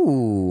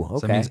 Ooh, okay.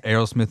 So that means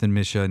Aerosmith and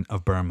Misha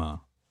of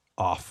Burma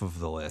off of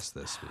the list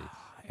this week.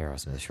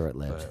 Aerosmith,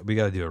 short-lived. But we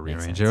got to do a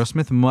rearrange. sense.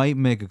 Aerosmith might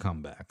make a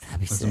comeback.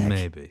 That'd be That's sick.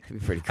 Maybe. That'd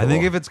be pretty cool. I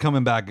think if it's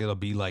coming back, it'll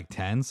be like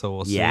 10, so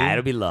we'll see. Yeah,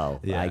 it'll be low.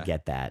 Yeah. I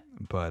get that.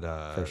 But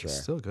For sure.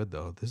 still good,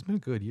 though. This has been a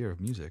good year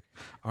of music.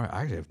 All right,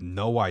 I actually have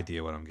no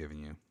idea what I'm giving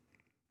you.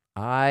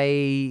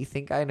 I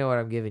think I know what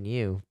I'm giving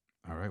you.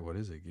 All right, what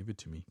is it? Give it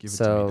to me. Give it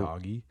So, to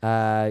me,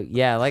 doggy.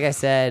 Yeah, like I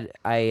said,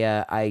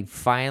 I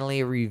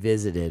finally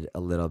revisited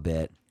a little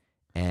bit,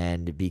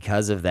 and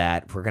because of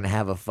that, we're gonna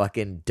have a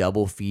fucking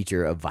double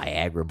feature of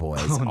Viagra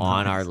Boys Oh,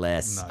 on nice. our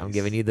list. I'm Nice.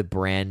 giving you the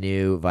brand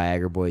new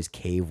Viagra Boys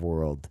Cave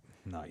World.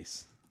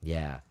 Nice.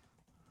 Yeah,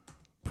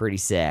 pretty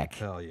sick.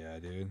 Hell yeah,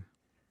 dude.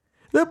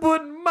 They're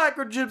putting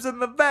microchips in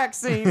the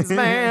vaccines,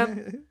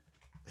 man.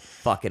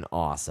 Fucking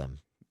awesome.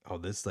 Oh,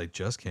 this like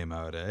just came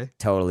out, eh?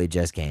 Totally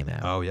just came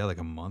out. Oh yeah, like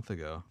a month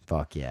ago.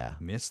 Fuck yeah.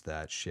 Missed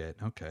that shit.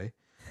 Okay.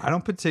 I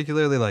don't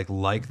particularly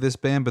like this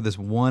band, but this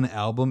one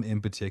album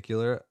in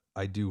particular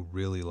I do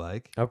really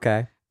like.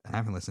 Okay. I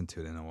haven't listened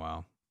to it in a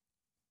while.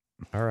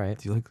 All right.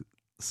 Do you like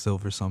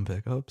Silver Sun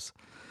Pickups?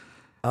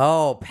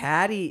 Oh,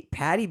 Patty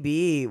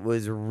B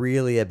was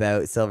really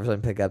about Silver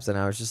Sun Pickups, and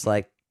I was just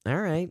like, all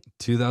right.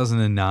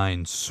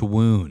 2009,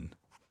 Swoon.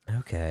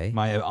 Okay.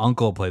 My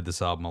uncle played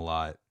this album a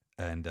lot,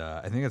 and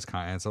I think it's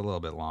a little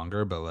bit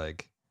longer, but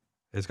like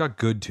it's got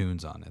good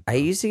tunes on it. I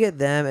used to get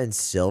them and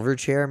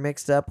Silverchair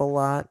mixed up a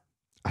lot.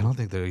 I don't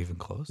think they're even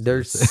close.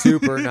 They're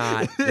super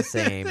not the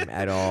same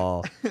at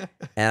all.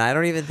 And I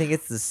don't even think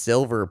it's the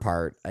silver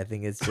part. I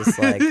think it's just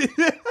like,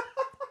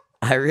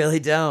 I really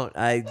don't.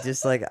 I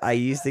just like, I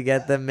used to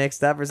get them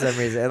mixed up for some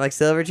reason. And like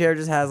Silverchair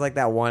just has like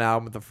that one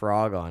album with the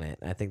frog on it.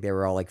 I think they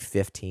were all like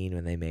 15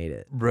 when they made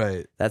it.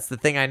 Right. That's the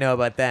thing I know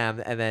about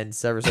them. And then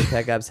Silver Sun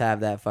Pickups have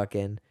that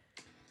fucking,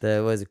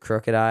 was it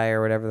Crooked Eye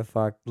or whatever the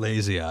fuck?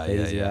 Lazy Eye.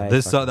 Lazy yeah. Eye,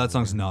 That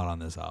song's not on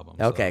this album.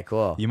 so Okay,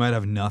 cool. You might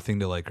have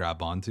nothing to like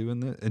grab onto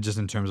in it, just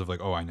in terms of like,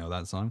 oh, I know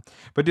that song.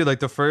 But dude, like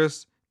the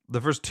first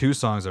 2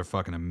 songs are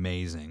fucking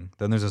amazing.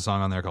 Then there's a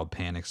song on there called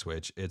Panic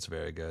Switch. It's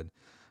very good.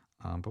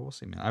 But we'll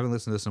see, man. I haven't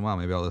listened to this in a while.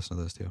 Maybe I'll listen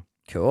to this too.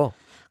 Cool.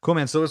 Cool,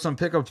 man. So there's some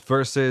pickups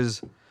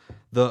versus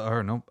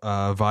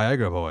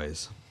Viagra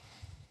Boys.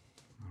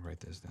 I'll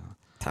write this down.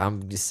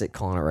 I'm just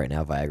calling it right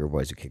now. Viagra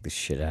Boys would kick the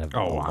shit out of a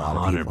Oh, lot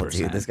of people, 100%.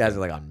 dude. This guy's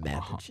like on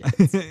meth and shit.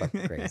 It's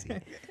fucking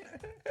crazy.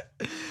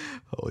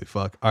 Holy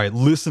fuck. All right,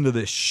 listen to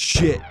this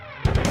shit.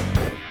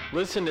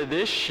 Listen to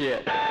this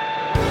shit.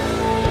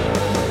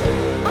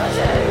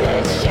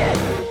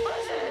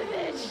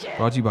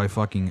 Brought to you by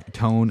fucking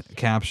Tone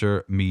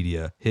Capture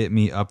Media. Hit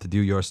me up to do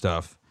your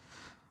stuff.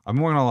 I've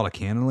been working on a lot of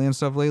Canadaland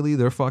stuff lately.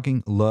 They're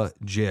fucking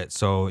legit.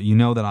 So you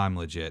know that I'm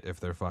legit if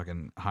they're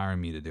fucking hiring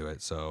me to do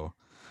it. So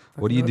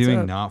what are you what's doing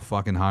up? not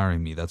fucking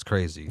hiring me? That's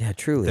crazy. Yeah,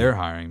 truly. They're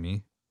hiring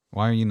me.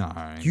 Why are you not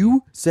hiring me?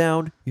 You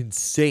sound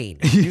insane.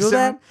 You know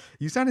that?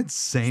 You sound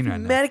insane right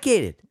now.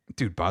 Medicated.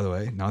 Dude, by the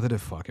way, not that it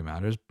fucking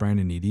matters,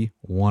 Brandon Eady,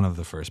 one of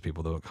the first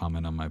people to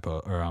comment on my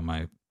on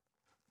my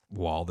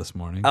wall this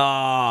morning.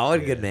 Oh, what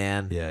a good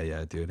man.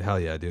 Yeah, dude. Hell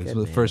yeah, dude. It's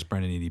Good the man. first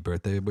Brandon Eady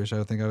birthday wish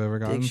I think I've ever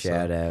gotten. Big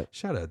shout out.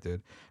 Shout out,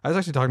 dude. I was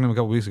actually talking to him a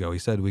couple weeks ago. He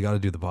said, we got to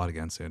do the pod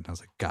again soon. I was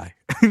like, guy.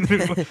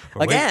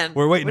 Again?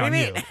 We're waiting What on do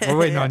you you. mean? We're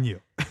waiting on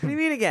you. What do you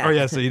mean again? Oh,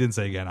 yeah, so he didn't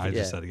say again. I Yeah.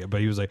 just said again. But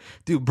he was like,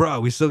 dude,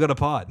 bro, we still got a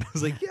pod. I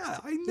was like, yeah,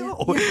 I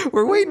know. Yeah.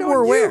 We're waiting We're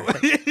on aware.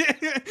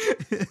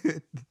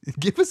 you.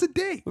 Give us a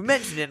date. We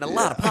mentioned it in a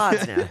lot of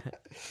pods now.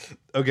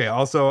 Okay,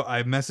 also,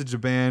 I messaged a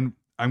band.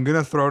 I'm going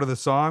to throw to the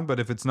song, but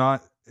if it's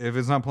not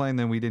playing,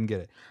 then we didn't get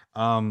it.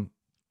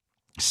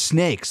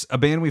 Snakes, a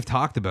band we've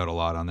talked about a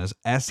lot on this.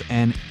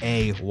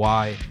 SNAYX.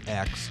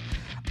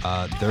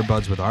 They're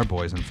buds with our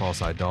boys in Fall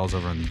Side Dolls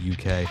over in the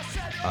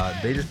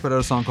UK. They just put out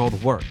a song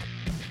called Work.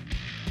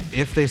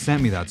 If they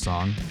sent me that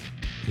song,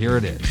 here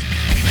it is.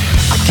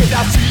 I get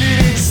that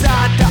feeling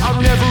inside that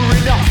I'm never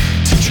enough.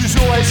 Teacher's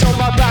always on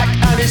my back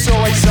and it's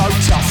always so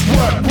tough.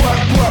 Work,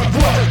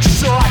 just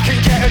so I can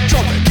get a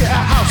job, get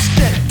a house,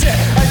 get debt,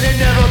 and they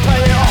never pay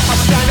it off. I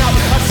stand up,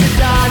 I sit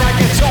down, I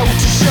get told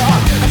to shut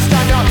up. I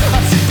stand up, I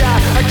sit down,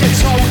 I get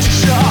told to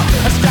shut up.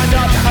 I stand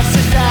up, I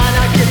sit down,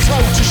 I get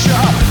told to shut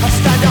up. I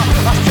stand up,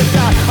 I sit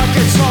down, I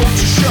get told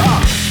to shut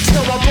up.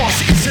 Tell my boss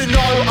it's a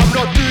no, I'm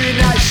not doing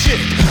that shit.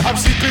 I'm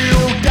sleeping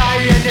all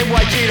day and then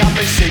waking up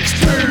at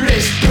 6. Do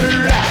this, do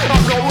that.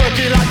 I'm not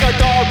working like a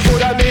dog for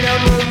the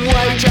minimum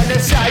wage and the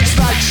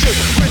satisfaction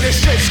when the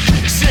stress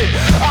kicks in.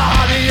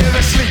 I hardly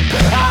ever sleep.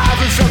 I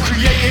haven't felt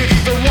creative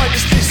even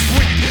once this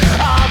week.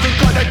 I haven't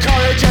got the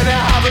courage and I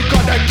haven't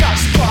got the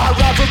guts, but I'd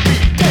rather be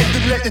dead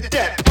than let the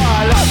debt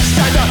pile up.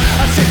 Stand up,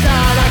 I sit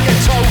down, I get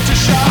told to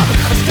shut up.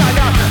 I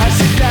stand up, I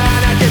sit down,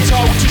 I get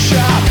told to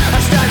shut up. I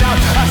stand up,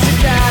 I sit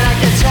down, I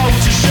get told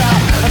to shut up.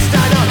 I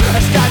stand up,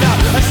 I stand up,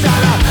 I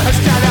stand up, I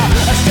stand up,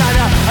 I stand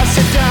up, I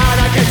sit down,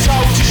 I get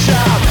told to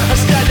shut up. I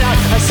stand up,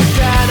 I sit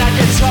down, I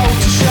get told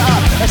to shut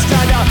up. I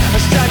stand up, I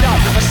stand up,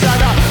 I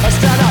stand up, I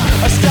stand up,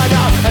 I stand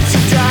up, I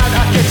sit down,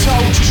 I get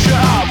told to shut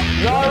up.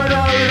 No,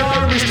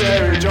 Mr.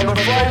 Eridge, I'm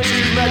afraid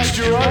you've matched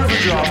your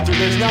overdraft and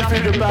there's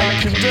nothing the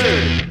bank can do.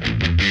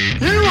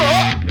 You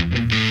what?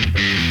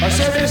 I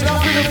said there's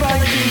nothing the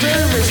bank can do,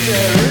 Mr.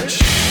 Eridge.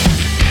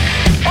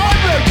 I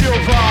beg your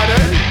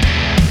pardon.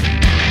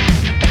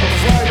 I'm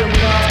afraid I'm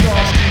gonna have to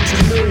ask you to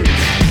leave.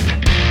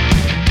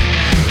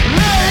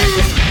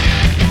 Leave!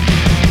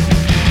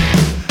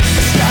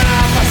 I stand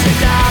up, I sit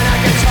down, I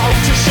get told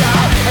to shut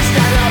up. I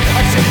stand up,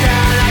 I sit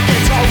down, I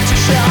get told to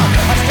shut up.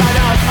 I stand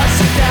up, I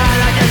sit down,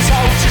 I get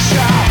told to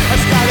shut up. I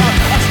stand up,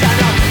 I stand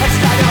up, I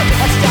stand up,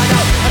 I stand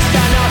up, I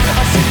stand up,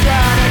 I sit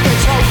down, I get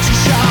told to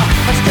shut up.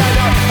 I stand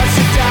up, I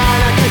sit down,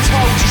 I get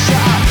told to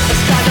shut up. I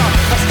stand up,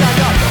 I stand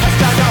up, I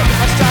stand up,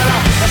 I stand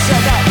up, I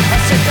stand up, I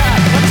sit down,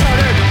 I tell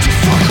them to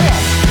fuck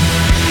off.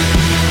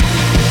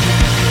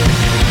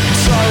 I'm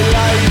so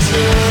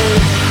lazy,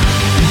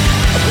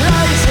 I'm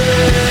lazy,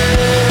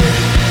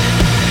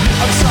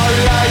 I'm so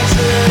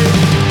lazy.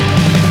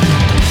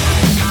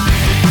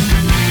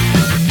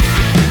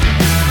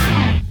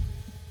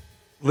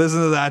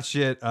 Listen to that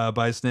shit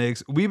by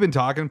Snakes. We've been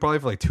talking probably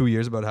for like 2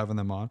 years about having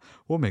them on.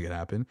 We'll make it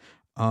happen.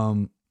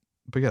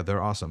 But yeah,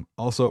 they're awesome.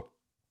 Also,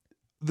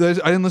 I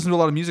didn't listen to a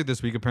lot of music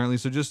this week apparently,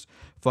 so just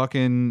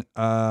fucking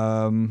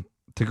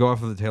to go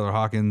off of the Taylor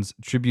Hawkins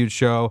tribute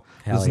show,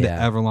 Hell listen yeah.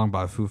 to Everlong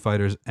by Foo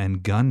Fighters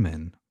and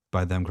Gunman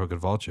by Them Crooked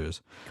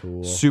Vultures.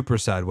 Cool. Super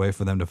sad way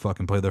for them to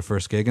fucking play their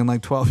first gig in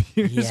like 12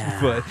 years,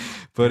 Yeah.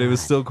 but it was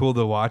still cool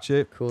to watch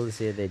it. Cool to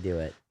see if they do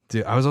it.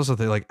 Dude, I was also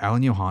thinking like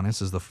Alan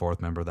Johannes is the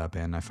fourth member of that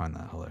band, and I find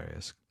that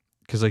hilarious.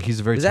 Because like he's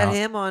a very Was that talent-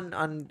 him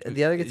on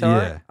the other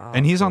guitar? Yeah, Oh,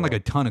 and he's on like cool.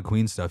 a ton of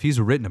Queen stuff. He's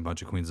written a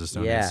bunch of Queens of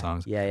Stone Age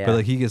songs. Yeah. But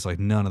like he gets like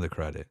none of the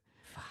credit.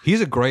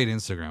 He's a great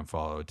Instagram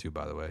follower too,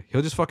 by the way.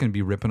 He'll just fucking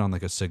be ripping on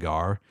like a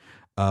cigar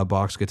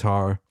box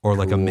guitar or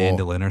like a Cool.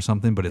 mandolin or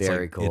something. But it's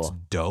Very like cool. it's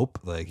dope.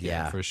 Like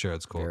yeah, Yeah. for sure,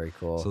 it's cool. Very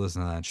cool. So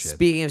listen to that shit.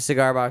 Speaking of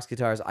cigar box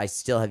guitars, I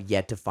still have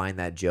yet to find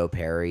that Joe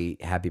Perry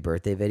happy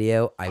birthday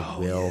video. I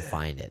will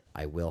find it.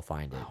 I will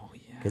find it.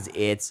 Because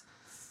it's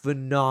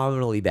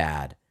phenomenally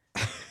bad.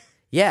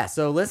 Yeah,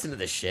 so listen to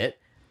this shit.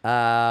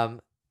 I'm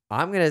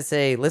going to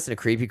say listen to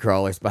Creepy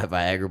Crawlers by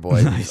Viagra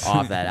Boys. It's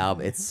off that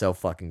album. It's so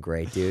fucking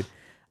great, dude.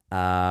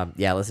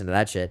 Yeah, listen to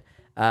that shit.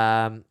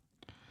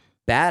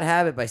 Bad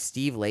Habit by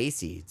Steve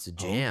Lacy. It's a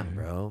jam,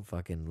 bro.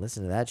 Fucking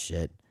listen to that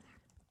shit.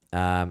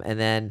 And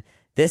then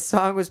this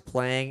song was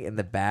playing in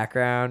the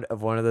background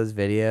of one of those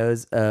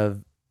videos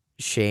of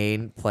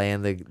Shane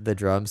playing the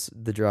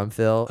drum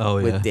fill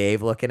with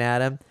Dave looking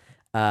at him.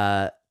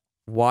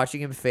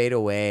 Watching Him Fade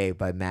Away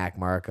by Mac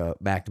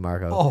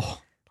DeMarco.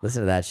 Oh,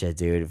 listen to that shit,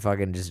 dude. It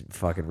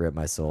fucking ripped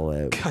my soul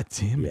out. God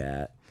damn it.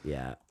 Yeah,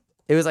 yeah.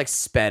 It was like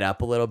sped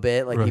up a little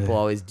bit, like Right. people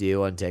always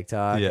do on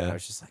TikTok. Yeah. And I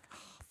was just like, oh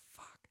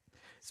fuck,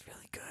 it's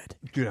really good.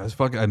 Dude, I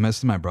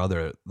messaged my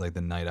brother like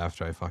the night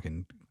after I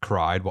fucking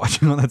cried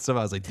watching all that stuff.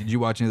 I was like, did you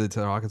watch any of the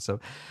Taylor Hawkins stuff?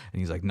 And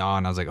he's like, no.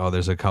 And I was like, oh,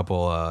 there's a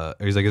couple.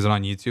 He's like, is it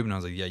on YouTube? And I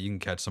was like, yeah, you can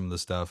catch some of the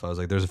stuff. I was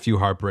like, there's a few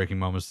heartbreaking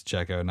moments to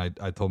check out. And I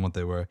told him what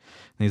they were. And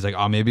he's like,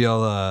 oh, maybe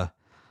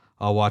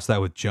I'll watch that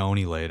with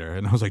Joni later.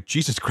 And I was like,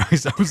 Jesus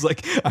Christ. I was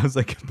like,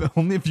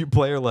 only if you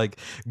play her like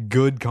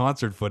good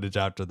concert footage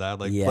after that.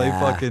 Like play Yeah.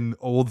 fucking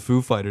old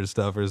Foo Fighters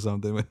stuff or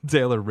something with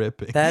Taylor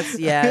ripping. That's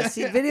See,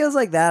 videos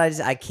like that,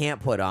 I can't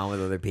put on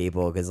with other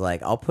people because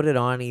like I'll put it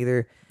on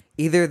either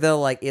they'll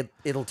like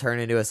it'll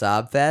turn into a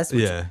sob fest,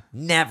 which Yeah.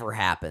 never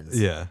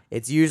happens. Yeah.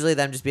 It's usually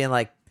them just being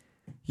like,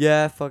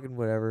 yeah, fucking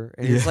whatever,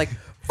 and it's Yeah. like,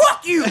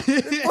 fuck you,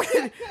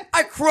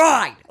 I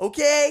cried,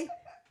 okay.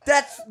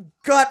 That's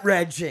gut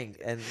wrenching,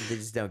 and they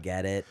just don't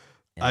get it.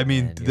 And I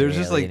mean, then you're there's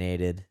just like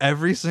alienated.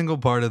 every single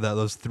part of that,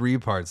 those three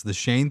parts. The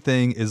Shane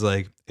thing is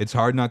like, it's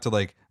hard not to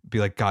like be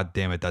like, God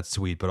damn it, that's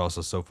sweet, but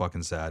also so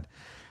fucking sad.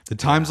 The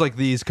times like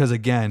these, because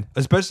again,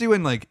 especially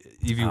when like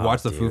if you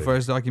watch the Foo dude.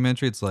 Fighters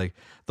documentary, it's like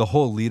the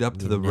whole lead up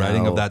to the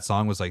writing know. of that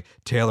song was like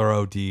Taylor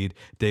OD'd,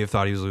 Dave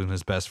thought he was losing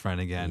his best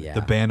friend again, Yeah.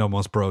 the band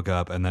almost broke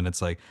up, and then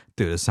it's like,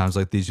 dude, it sounds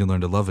like These You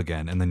Learn to Love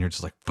Again, and then you're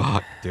just like,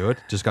 fuck, dude,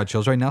 just got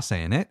chills right now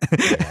saying it.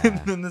 And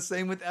then the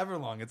same with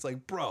Everlong. It's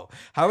like, bro,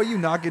 how are you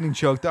not getting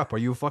choked up? Are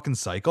you a fucking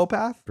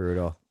psychopath?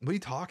 Brutal, What are you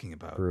talking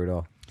about?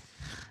 brutal.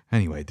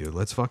 Anyway, dude,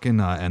 let's fucking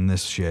end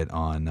this shit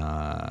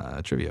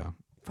on trivia.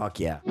 Fuck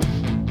yeah.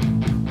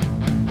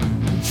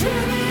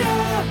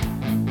 Trivia.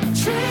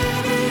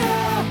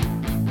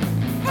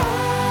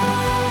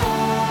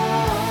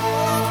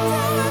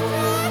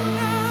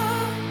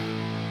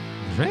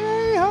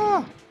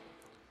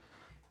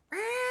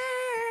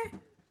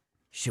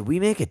 Should we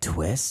make a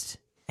twist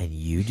and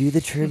you do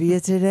the trivia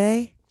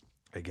today?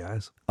 Hey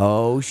guys,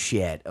 Oh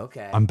shit.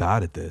 Okay. I'm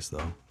bad at this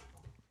though.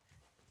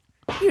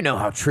 You know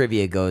how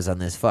trivia goes on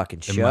this fucking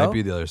It show. might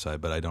be the other side,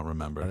 but I don't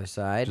remember. Other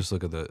side? Just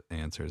look at the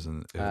answers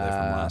and if they're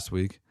from last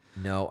week.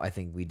 No, I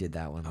think we did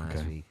that one last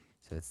Okay. week.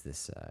 So it's this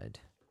side.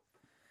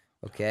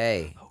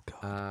 Okay. Oh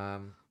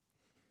god.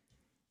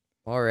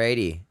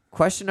 Alrighty.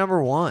 Question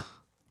number 1.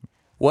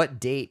 What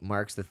date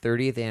marks the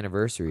 30th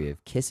anniversary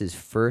of Kiss's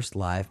first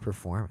live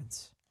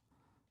performance?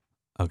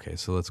 Okay,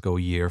 so let's go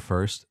year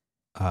first.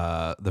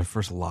 Their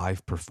first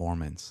live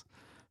performance,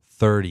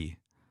 30.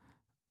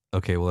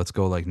 Okay, well let's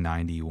go like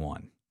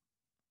 91.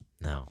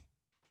 No.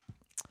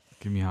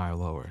 Give me higher or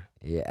lower.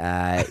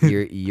 Yeah,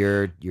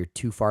 you're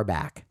too far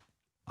back.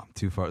 I'm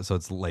too far, so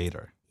it's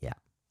later. Yeah.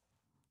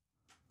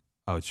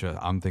 Oh, sure.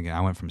 I'm thinking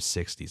I went from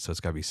 60, so it's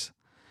got to be.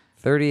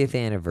 30th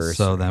anniversary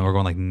So then we're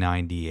going like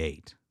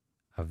 98.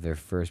 of their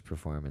first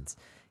performance.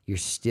 You're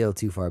still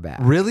too far back.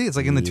 Really? It's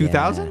like in the Yeah.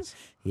 2000s?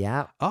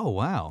 Yeah. Oh,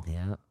 wow.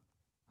 Yeah.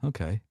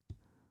 Okay.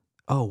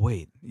 Oh,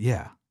 wait.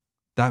 Yeah.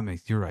 That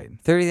makes, you're right.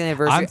 30th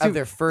anniversary of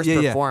their first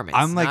performance.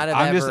 I'm like, not of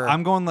I'm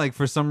ever- going like,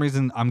 for some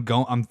reason, I'm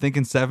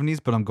thinking 70s,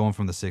 but I'm going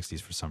from the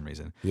 60s for some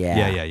reason.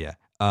 Yeah.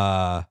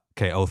 Yeah.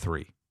 Okay.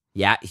 03.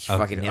 Yeah, you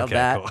fucking nailed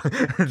that. Cool. Now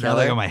that I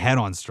Killer. got my head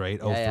on straight.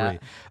 03. Yeah.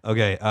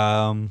 Okay.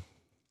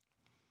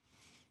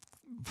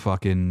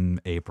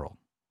 Fucking April.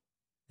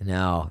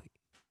 No.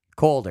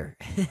 Colder.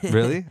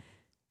 Really?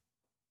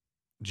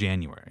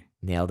 January.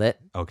 Nailed it.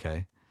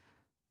 Okay.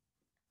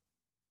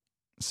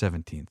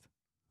 17th.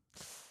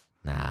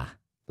 Nah.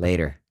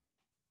 Later.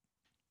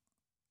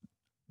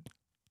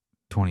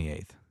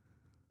 28th.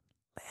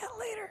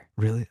 Later.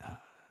 Really?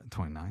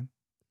 29?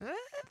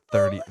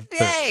 30.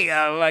 There you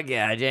go. Fuck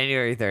yeah.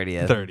 January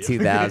 30th, 30th.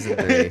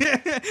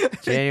 2003.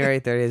 January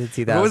 30th,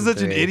 2003. I was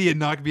such an idiot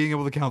not being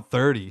able to count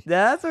 30.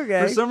 That's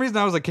okay. For some reason,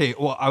 I was like, okay,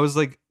 well, I was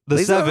like the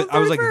Leave it on I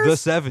was like the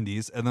 31st.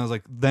 70s, and then I was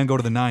like, then go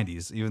to the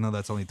 90s, even though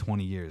that's only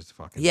 20 years.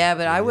 Fucking Yeah,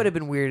 but I would have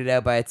been weirded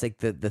out by it's like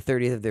the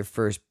 30th of their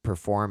first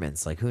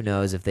performance. Like, who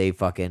knows if they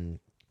fucking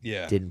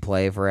didn't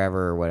play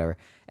forever or whatever.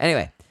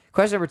 Anyway,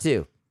 question number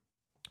 2.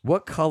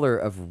 What color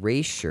of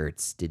race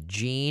shirts did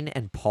Gene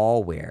and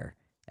Paul wear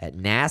at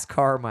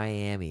NASCAR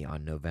Miami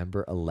on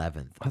November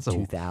 11th, That's a-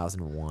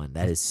 2001?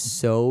 That is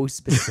so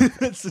specific.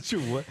 That's such a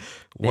what?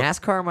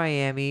 NASCAR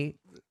Miami,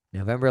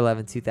 November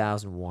 11th,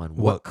 2001. What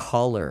What-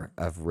 color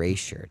of race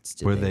shirts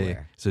did Were they they?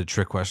 wear? Is it a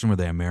trick question? Were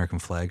they American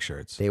flag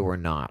shirts? They were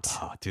not.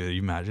 Oh, dude,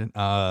 you imagine?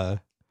 I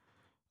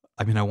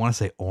mean, I want to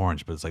say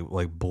orange, but it's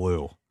like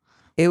blue.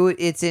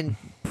 It's in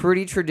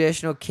pretty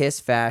traditional Kiss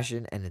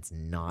fashion, and it's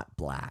not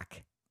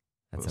black.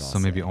 That's what So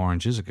I'll maybe say.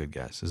 orange is a good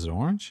guess. Is it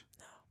orange?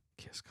 No.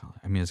 Kiss color.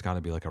 I mean, it's got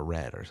to be like a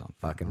red or something.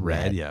 Fucking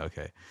red. Yeah.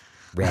 Okay.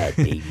 Red,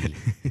 baby.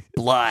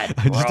 Blood,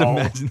 I just bro.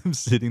 imagine them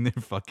sitting there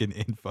fucking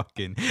in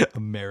fucking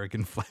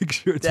American flag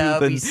shirts That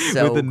would with, be the,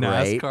 so with the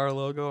great. NASCAR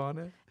logo on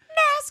it.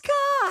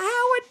 NASCAR,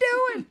 how we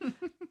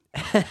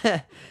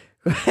doing?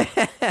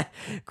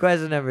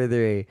 Question number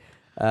 3.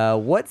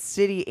 What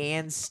city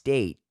and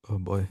state Oh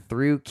boy.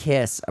 threw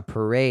Kiss a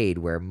parade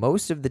where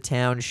most of the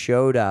town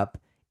showed up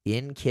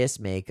in Kiss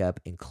makeup,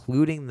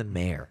 including the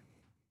mayor?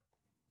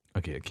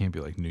 Okay, it can't be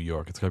like New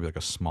York. It's got to be like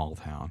a small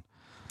town.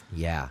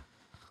 Yeah.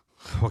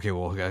 Okay,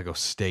 well, we got to go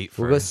state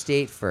We'll go first.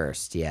 state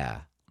first,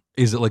 yeah.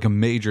 Is it like a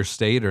major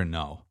state or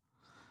no?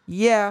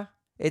 Yeah.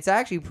 It's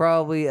actually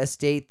probably a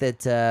state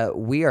that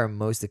we are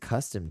most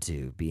accustomed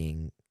to,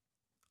 being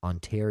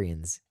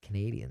Ontarians,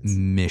 Canadians.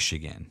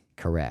 Michigan.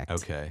 Correct.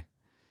 Okay.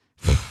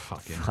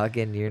 Fucking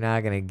Fucking, you're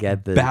not going to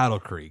get the... Battle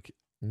Creek.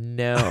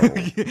 No.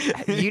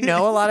 You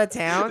know a lot of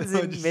towns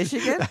in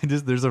Michigan?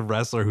 There's a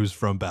wrestler who's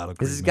from Battle Creek.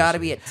 This has got to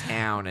be a Michigan.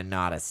 town and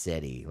not a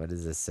city. What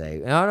does this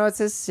say? No, it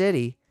says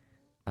city.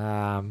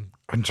 I'm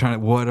trying to.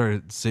 What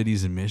are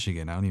cities in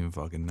Michigan? I don't even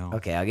fucking know.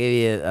 Okay, I'll give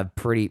you a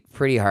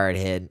pretty hard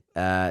hit.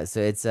 So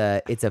it's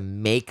a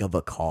make of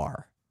a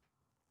car.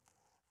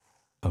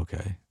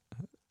 Okay.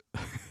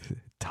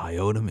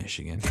 Toyota,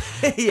 Michigan.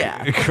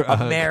 Yeah,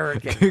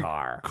 American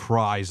car.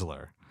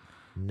 Chrysler.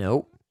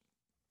 Nope.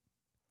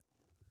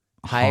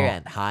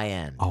 High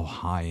end. Oh,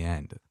 high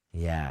end.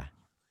 Yeah.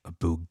 A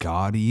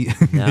Bugatti.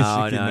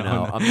 No, Michigan?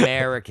 no.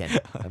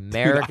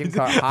 American Dude,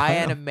 car. High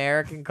end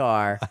American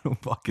car. I don't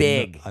fucking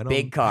Big, know. I don't-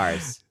 big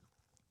cars.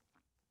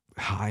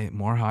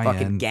 More high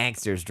Fucking end.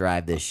 gangsters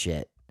drive this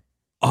shit.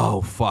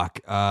 Oh fuck.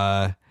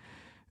 God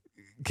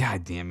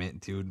damn it,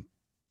 dude.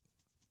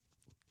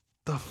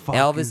 The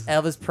fuck. is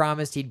Elvis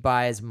promised he'd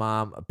buy his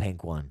mom a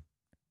pink one.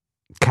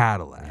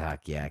 Cadillac.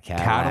 Fuck yeah,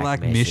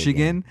 Cadillac,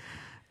 Michigan.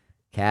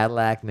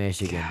 Cadillac,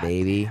 Michigan, God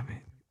baby. damn it.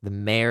 The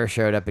mayor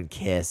showed up in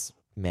Kiss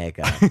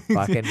makeup.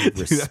 Fucking Dude,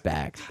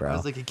 respect, bro. I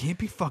was like, it can't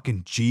be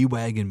fucking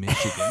G-Wagon,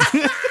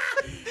 Michigan.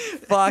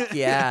 Fuck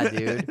yeah,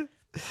 dude.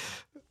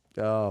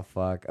 Oh,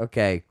 fuck.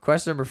 Okay,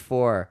 question number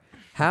 4.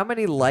 How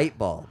many light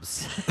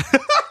bulbs?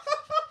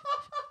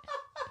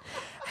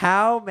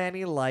 How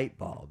many light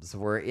bulbs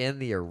were in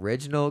the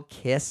original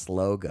Kiss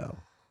logo?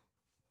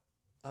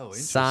 Oh,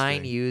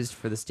 Sign used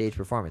for the stage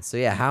performance. So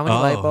yeah, how many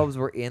light Oh. bulbs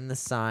were in the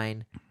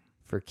sign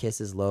for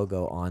Kiss's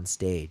logo on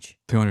stage?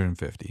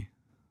 250.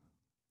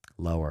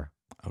 Lower.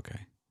 Okay.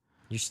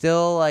 You're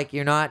still like,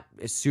 you're not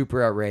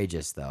super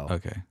outrageous though.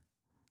 Okay.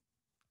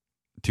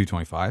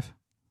 225.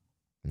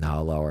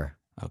 No, lower.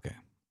 Okay.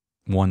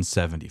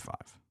 175.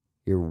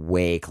 You're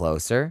way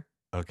closer.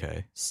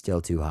 Okay.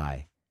 Still too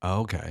high.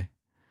 Okay.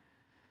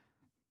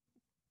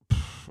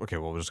 Okay,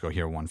 well, we'll just go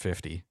here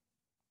 150.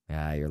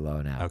 Yeah, you're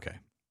low now. Okay.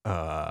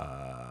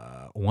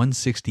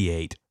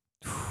 168.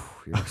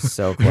 You're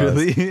so close.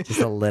 Really? Just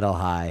a little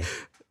high.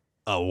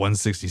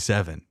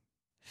 167.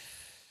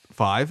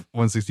 5?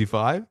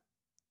 165?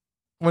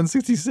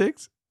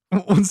 166?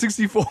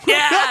 164?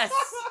 Yes!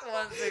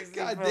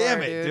 God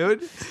damn it,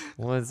 dude.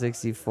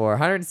 164.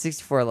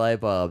 164 light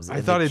bulbs. I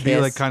in thought the it'd be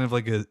Kiss- like kind of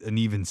like an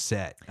even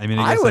set. I mean,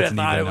 I guess would that's have an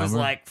thought it even was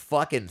number. like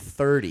fucking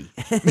 30.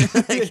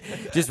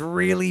 Like, just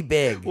really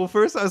big. Well,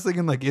 first I was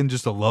thinking like in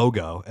just a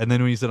logo, and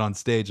then when you said on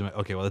stage, I'm like,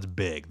 okay, well that's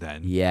big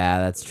then. Yeah,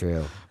 that's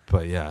true.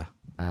 But yeah,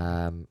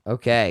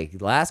 Okay,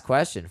 last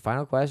question.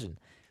 Final question.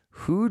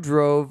 Who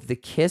drove the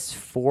Kiss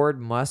Ford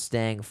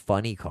Mustang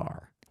funny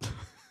car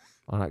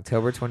on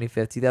October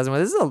 25th,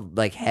 2001? This is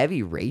like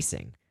heavy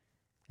racing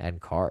and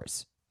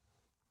cars.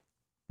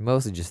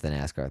 Mostly just the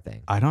NASCAR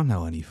thing. I don't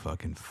know any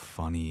fucking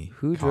funny.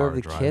 Who car drove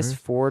the drivers. Kiss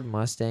Ford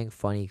Mustang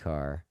funny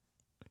car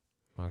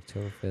on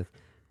October 5th?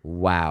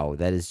 Wow,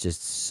 that is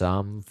just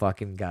some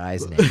fucking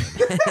guy's name.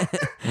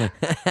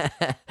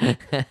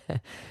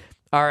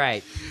 All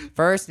right.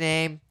 First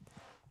name,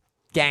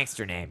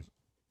 gangster name.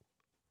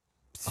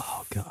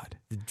 Oh God,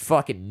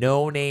 Fucking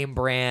no-name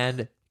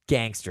brand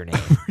gangster name.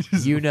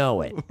 You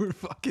know it. we're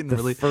fucking The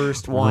really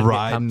first one that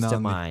riding comes to on the-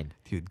 mind.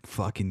 dude.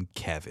 Fucking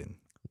Kevin.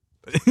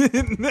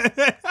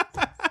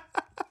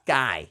 God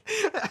guy.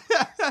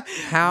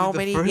 How The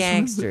many first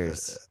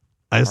gangsters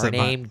I are said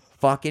named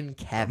fucking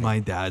Kevin? my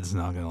dad's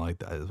not gonna like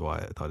that. Is why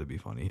I thought it'd be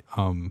funny.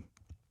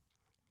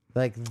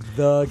 Like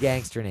the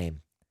gangster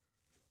name.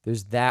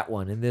 There's that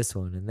one and this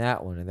one and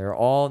that one, and they're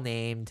all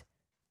named.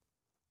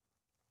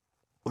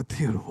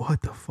 Dude,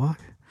 what the fuck?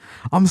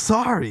 I'm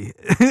sorry.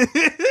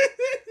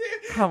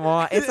 Come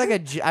on, it's like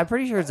I'm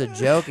pretty sure it's a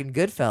joke in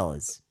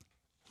Goodfellas.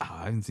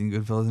 I haven't seen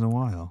Goodfellas in a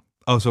while.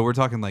 Oh, so we're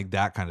talking like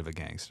that kind of a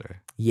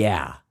gangster.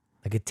 Yeah,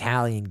 like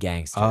Italian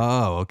gangster.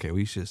 Oh, okay.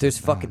 We should. There's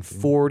say fucking that,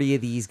 dude. 40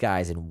 of these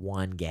guys in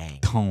one gang.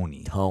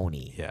 Tony.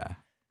 Yeah. Yeah.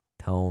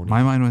 Tony.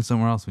 My mind went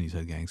somewhere else when you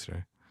said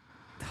gangster.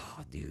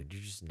 Oh, dude,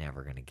 you're just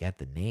never gonna get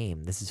the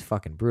name. This is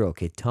fucking brutal.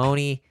 Okay,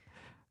 Tony.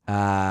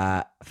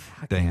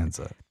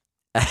 Danza.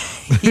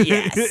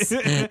 Yes.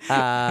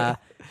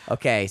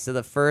 Okay, so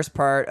the first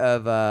part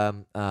of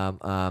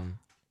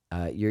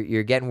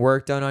you're getting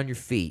work done on your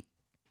feet.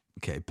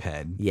 Okay,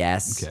 Ped.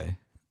 Yes. Okay.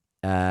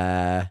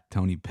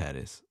 Tony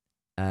Pettis.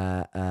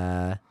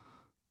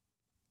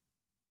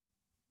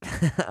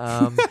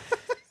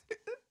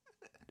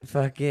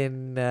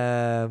 Fucking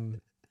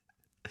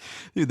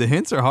Dude, the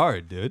hints are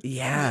hard, dude.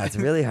 yeah, it's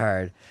really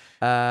hard.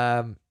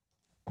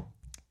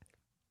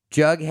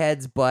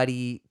 Jughead's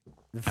buddy,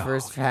 the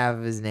first half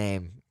of his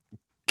name.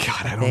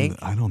 God,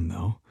 I don't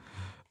know.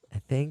 I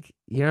think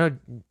you know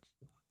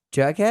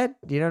Jughead.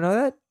 You don't know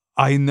that?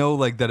 I know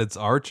like that it's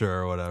Archer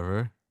or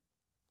whatever.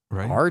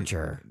 Right?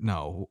 Archer.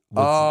 No.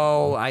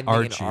 Oh, I mean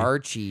Archie.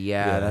 Archie.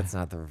 Yeah, Yeah. that's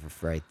not the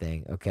right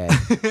thing. Okay.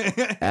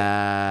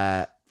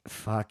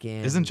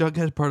 Fucking. Isn't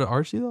Jughead part of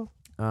Archie though?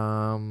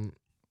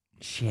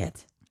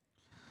 Shit.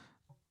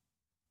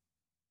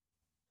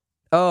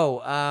 Oh,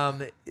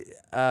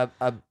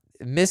 a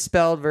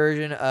misspelled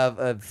version of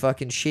a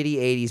fucking shitty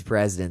 '80s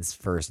president's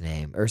first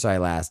name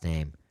last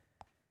name.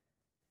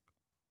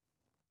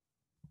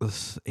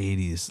 This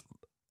 80s.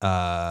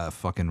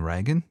 Fucking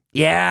Reagan.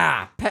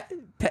 Yeah,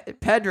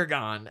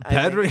 Pedragon.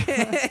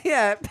 Pedragon?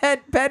 Yeah,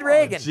 Ped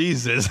Reagan. Oh,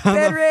 Jesus. How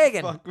Ped the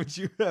Reagan. fuck would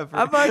you have?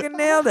 I fucking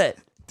nailed it.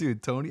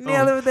 Dude, Tony.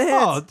 Nailed it with the hits.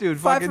 Oh, dude.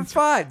 5 fucking, for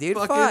 5, dude.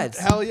 fucking, 5s.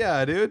 hell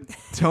yeah, dude.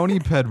 Tony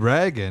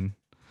Pedragon.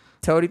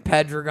 Tony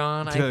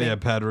Pedragon, I think. Yeah,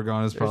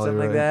 Pedragon is Or probably something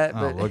right. like that. Oh,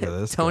 But look at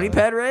this Tony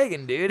guy. Ped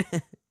Reagan, dude.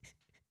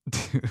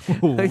 Dude,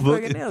 You look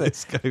fucking at nailed it.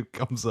 this guy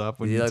comes up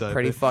when You you look type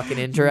pretty it. fucking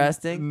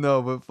interesting.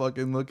 No, but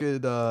fucking look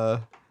at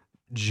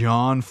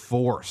John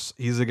Force.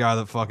 He's the guy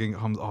that fucking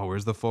comes. Oh,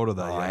 where's the photo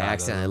that? Oh, you I had?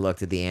 accidentally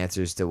looked at the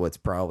answers to what's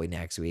probably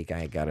next week.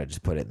 I gotta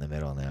just put it in the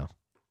middle now.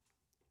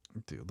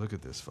 Dude, look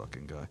at this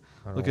fucking guy.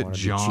 I don't Look at wanna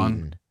be John.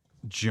 cheating.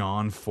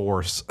 John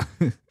Force.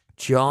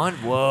 John,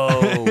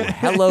 whoa,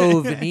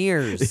 hello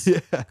veneers. Yeah,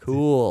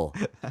 Cool.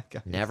 that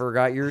guy. Never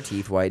got your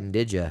teeth whitened,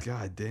 did you?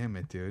 God damn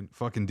it, dude.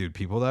 Fucking dude,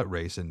 people that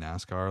race in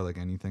NASCAR, like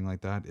anything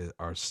like that,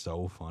 are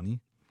so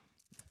funny.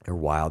 They're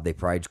wild. They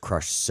probably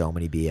crushed so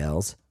many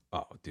BLs.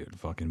 Oh, dude,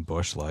 fucking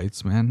Busch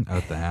Lights, man,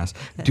 out the ass.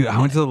 Dude, I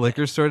went to the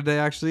liquor store today,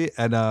 actually,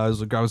 and I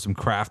was grabbing some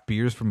craft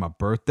beers for my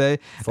birthday,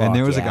 and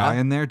there was a guy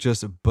in there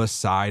just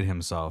beside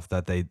himself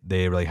that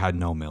they like had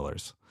no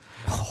Millers.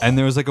 And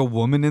there was like a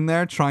woman in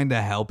there trying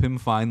to help him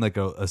find like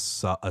a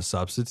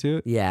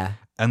substitute. Yeah.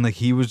 And like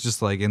he was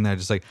just like in there,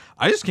 just like,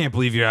 I just can't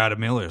believe you're out of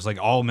Millers, like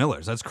all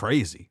Millers. That's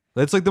crazy.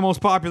 That's like the most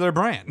popular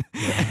brand.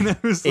 And I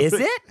was Is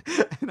like-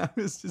 it? And I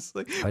was just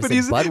like, I but said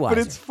he's but Budweiser.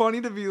 it's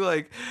funny to be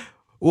like,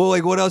 well,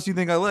 like what else do you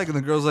think I like? And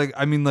the girl's like,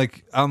 I mean,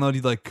 like I don't know, do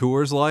you like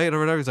Coors Light or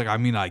whatever? He's like, I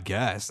mean, I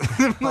guess.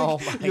 I'm like, Oh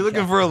my you're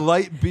looking God. for a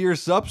light beer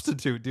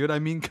substitute, dude. I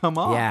mean, come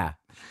on. Yeah.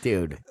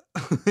 Dude.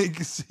 Like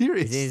It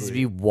seriously. needs to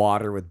be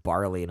water with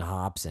barley and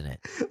hops in it.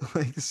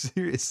 Like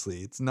seriously,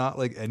 it's not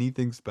like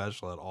anything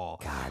special at all.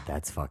 God,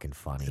 that's fucking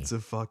funny. It's a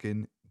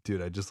fucking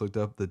dude. I just looked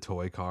up the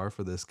toy car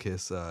for this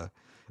Kiss.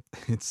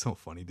 It's so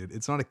funny, dude.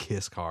 It's not a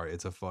Kiss car.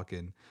 It's a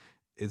fucking.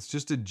 It's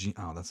just a Gene.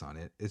 Oh, that's not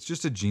it. It's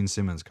just a Gene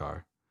Simmons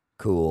car.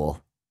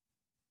 Cool.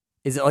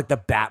 Is it like the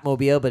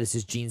Batmobile, but it's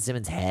just Gene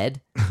Simmons' head?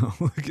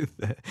 Look at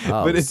that.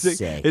 Oh, but it's like,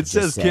 sick. it It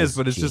says just Kiss, says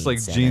but it's just Gene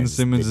like Gene Simmons, the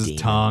Simmons' demon.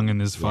 tongue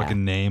and his Yeah.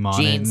 fucking name on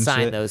it. Gene and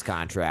signed shit. those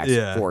contracts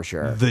for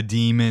sure. The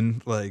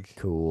demon, like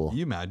Cool. Can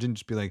you imagine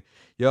just be like,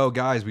 yo,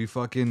 guys,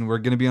 we're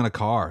gonna be on a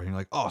car. And you're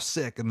like, oh,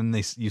 sick. And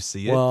then you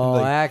see it. Well,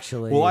 and like,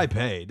 actually. well, I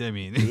paid. I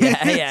mean, Yeah,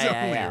 it's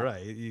yeah, only yeah.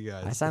 right. You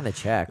guys. I signed the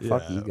check.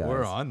 Fuck you guys.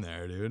 We're on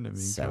there, dude. I mean,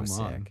 So come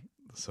on. sick.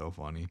 So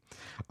funny.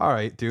 All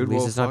right, dude. At least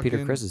well, it's not Peter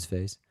fucking- Chris's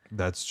face.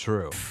 That's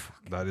true.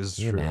 That is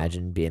Can you true.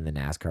 imagine being the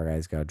NASCAR guy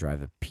that's got to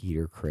drive a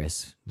Peter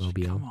Chris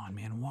mobile? Come on,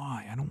 man.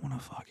 Why? I don't want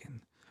to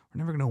fucking. We're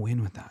never gonna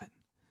win with that.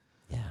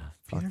 Yeah,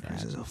 fuck Peter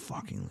Chris that. is a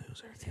fucking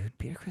loser. Dude,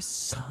 Peter Chris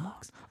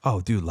sucks.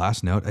 Oh, dude.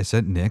 Last note. I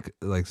sent Nick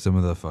like some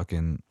of the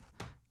fucking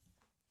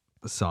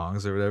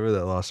songs or whatever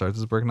that Lost Arts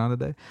is working on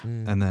today,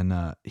 and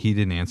then he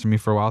didn't answer me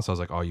for a while. So I was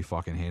like, "Oh, you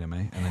fucking hate him,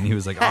 eh?" And then he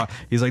was like, "Oh,"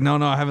 he's like, "No,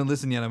 I haven't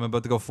listened yet. I'm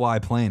about to go fly a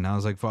plane." And I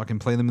was like, "Fucking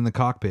play them in the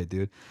cockpit,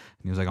 dude." And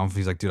he was like,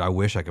 "He's like, dude, I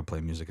wish I could play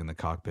music in the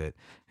cockpit."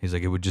 He's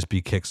like, "It would just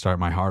be Kickstart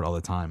My Heart all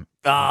the time."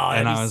 Oh,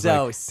 And that'd I be was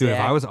so like, sick. dude,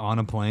 if I was on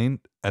a plane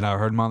and I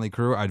heard Motley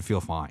Crue, I'd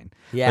feel fine.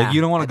 Yeah, like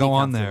you don't want to I'd be go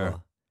on there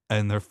comfortable.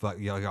 and they're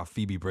you got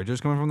Phoebe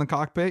Bridgers coming from the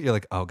cockpit. You're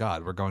like, oh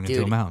god, we're going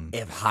into a mountain.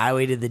 If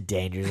Highway to the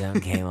Danger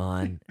Zone came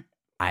on,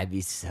 I'd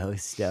be so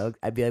stoked.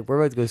 I'd be like, we're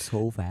about to go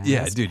so fast.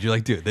 Yeah, dude, you're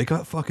like, dude, they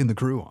got fucking the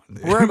crew on.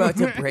 Dude. We're about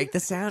to break the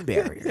sound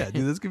barrier. Yeah,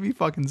 dude, this could be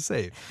fucking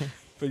safe.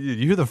 But you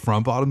hear the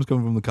front bottoms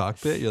coming from the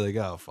cockpit, you're like,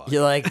 oh fuck.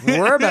 You're like,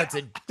 we're about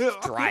to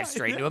drive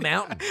straight into a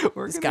mountain.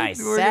 This guy's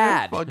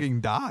sad. We're gonna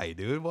fucking die,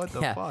 dude. What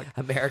the fuck?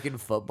 American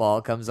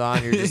football comes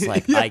on. You're just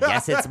like, I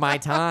guess it's my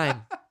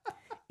time.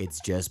 It's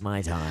just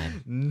my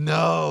time.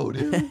 No,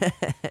 dude.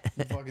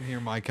 You fucking hear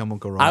My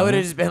Chemical Romance. I would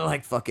have just been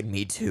like, fucking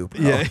me too,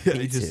 bro. Yeah,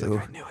 me just too.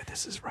 like, I knew it.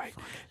 This is right.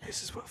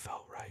 This is what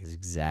felt right. It's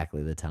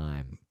exactly the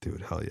time.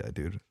 Dude, hell yeah,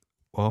 dude.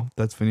 Well,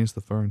 that's Phineas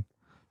the Fern.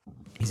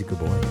 He's a good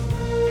boy.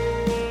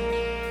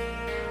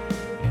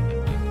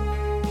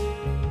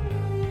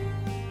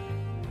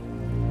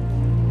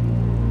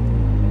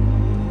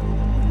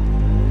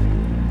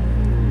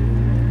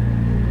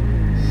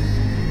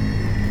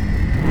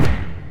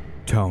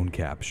 Tone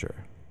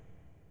capture.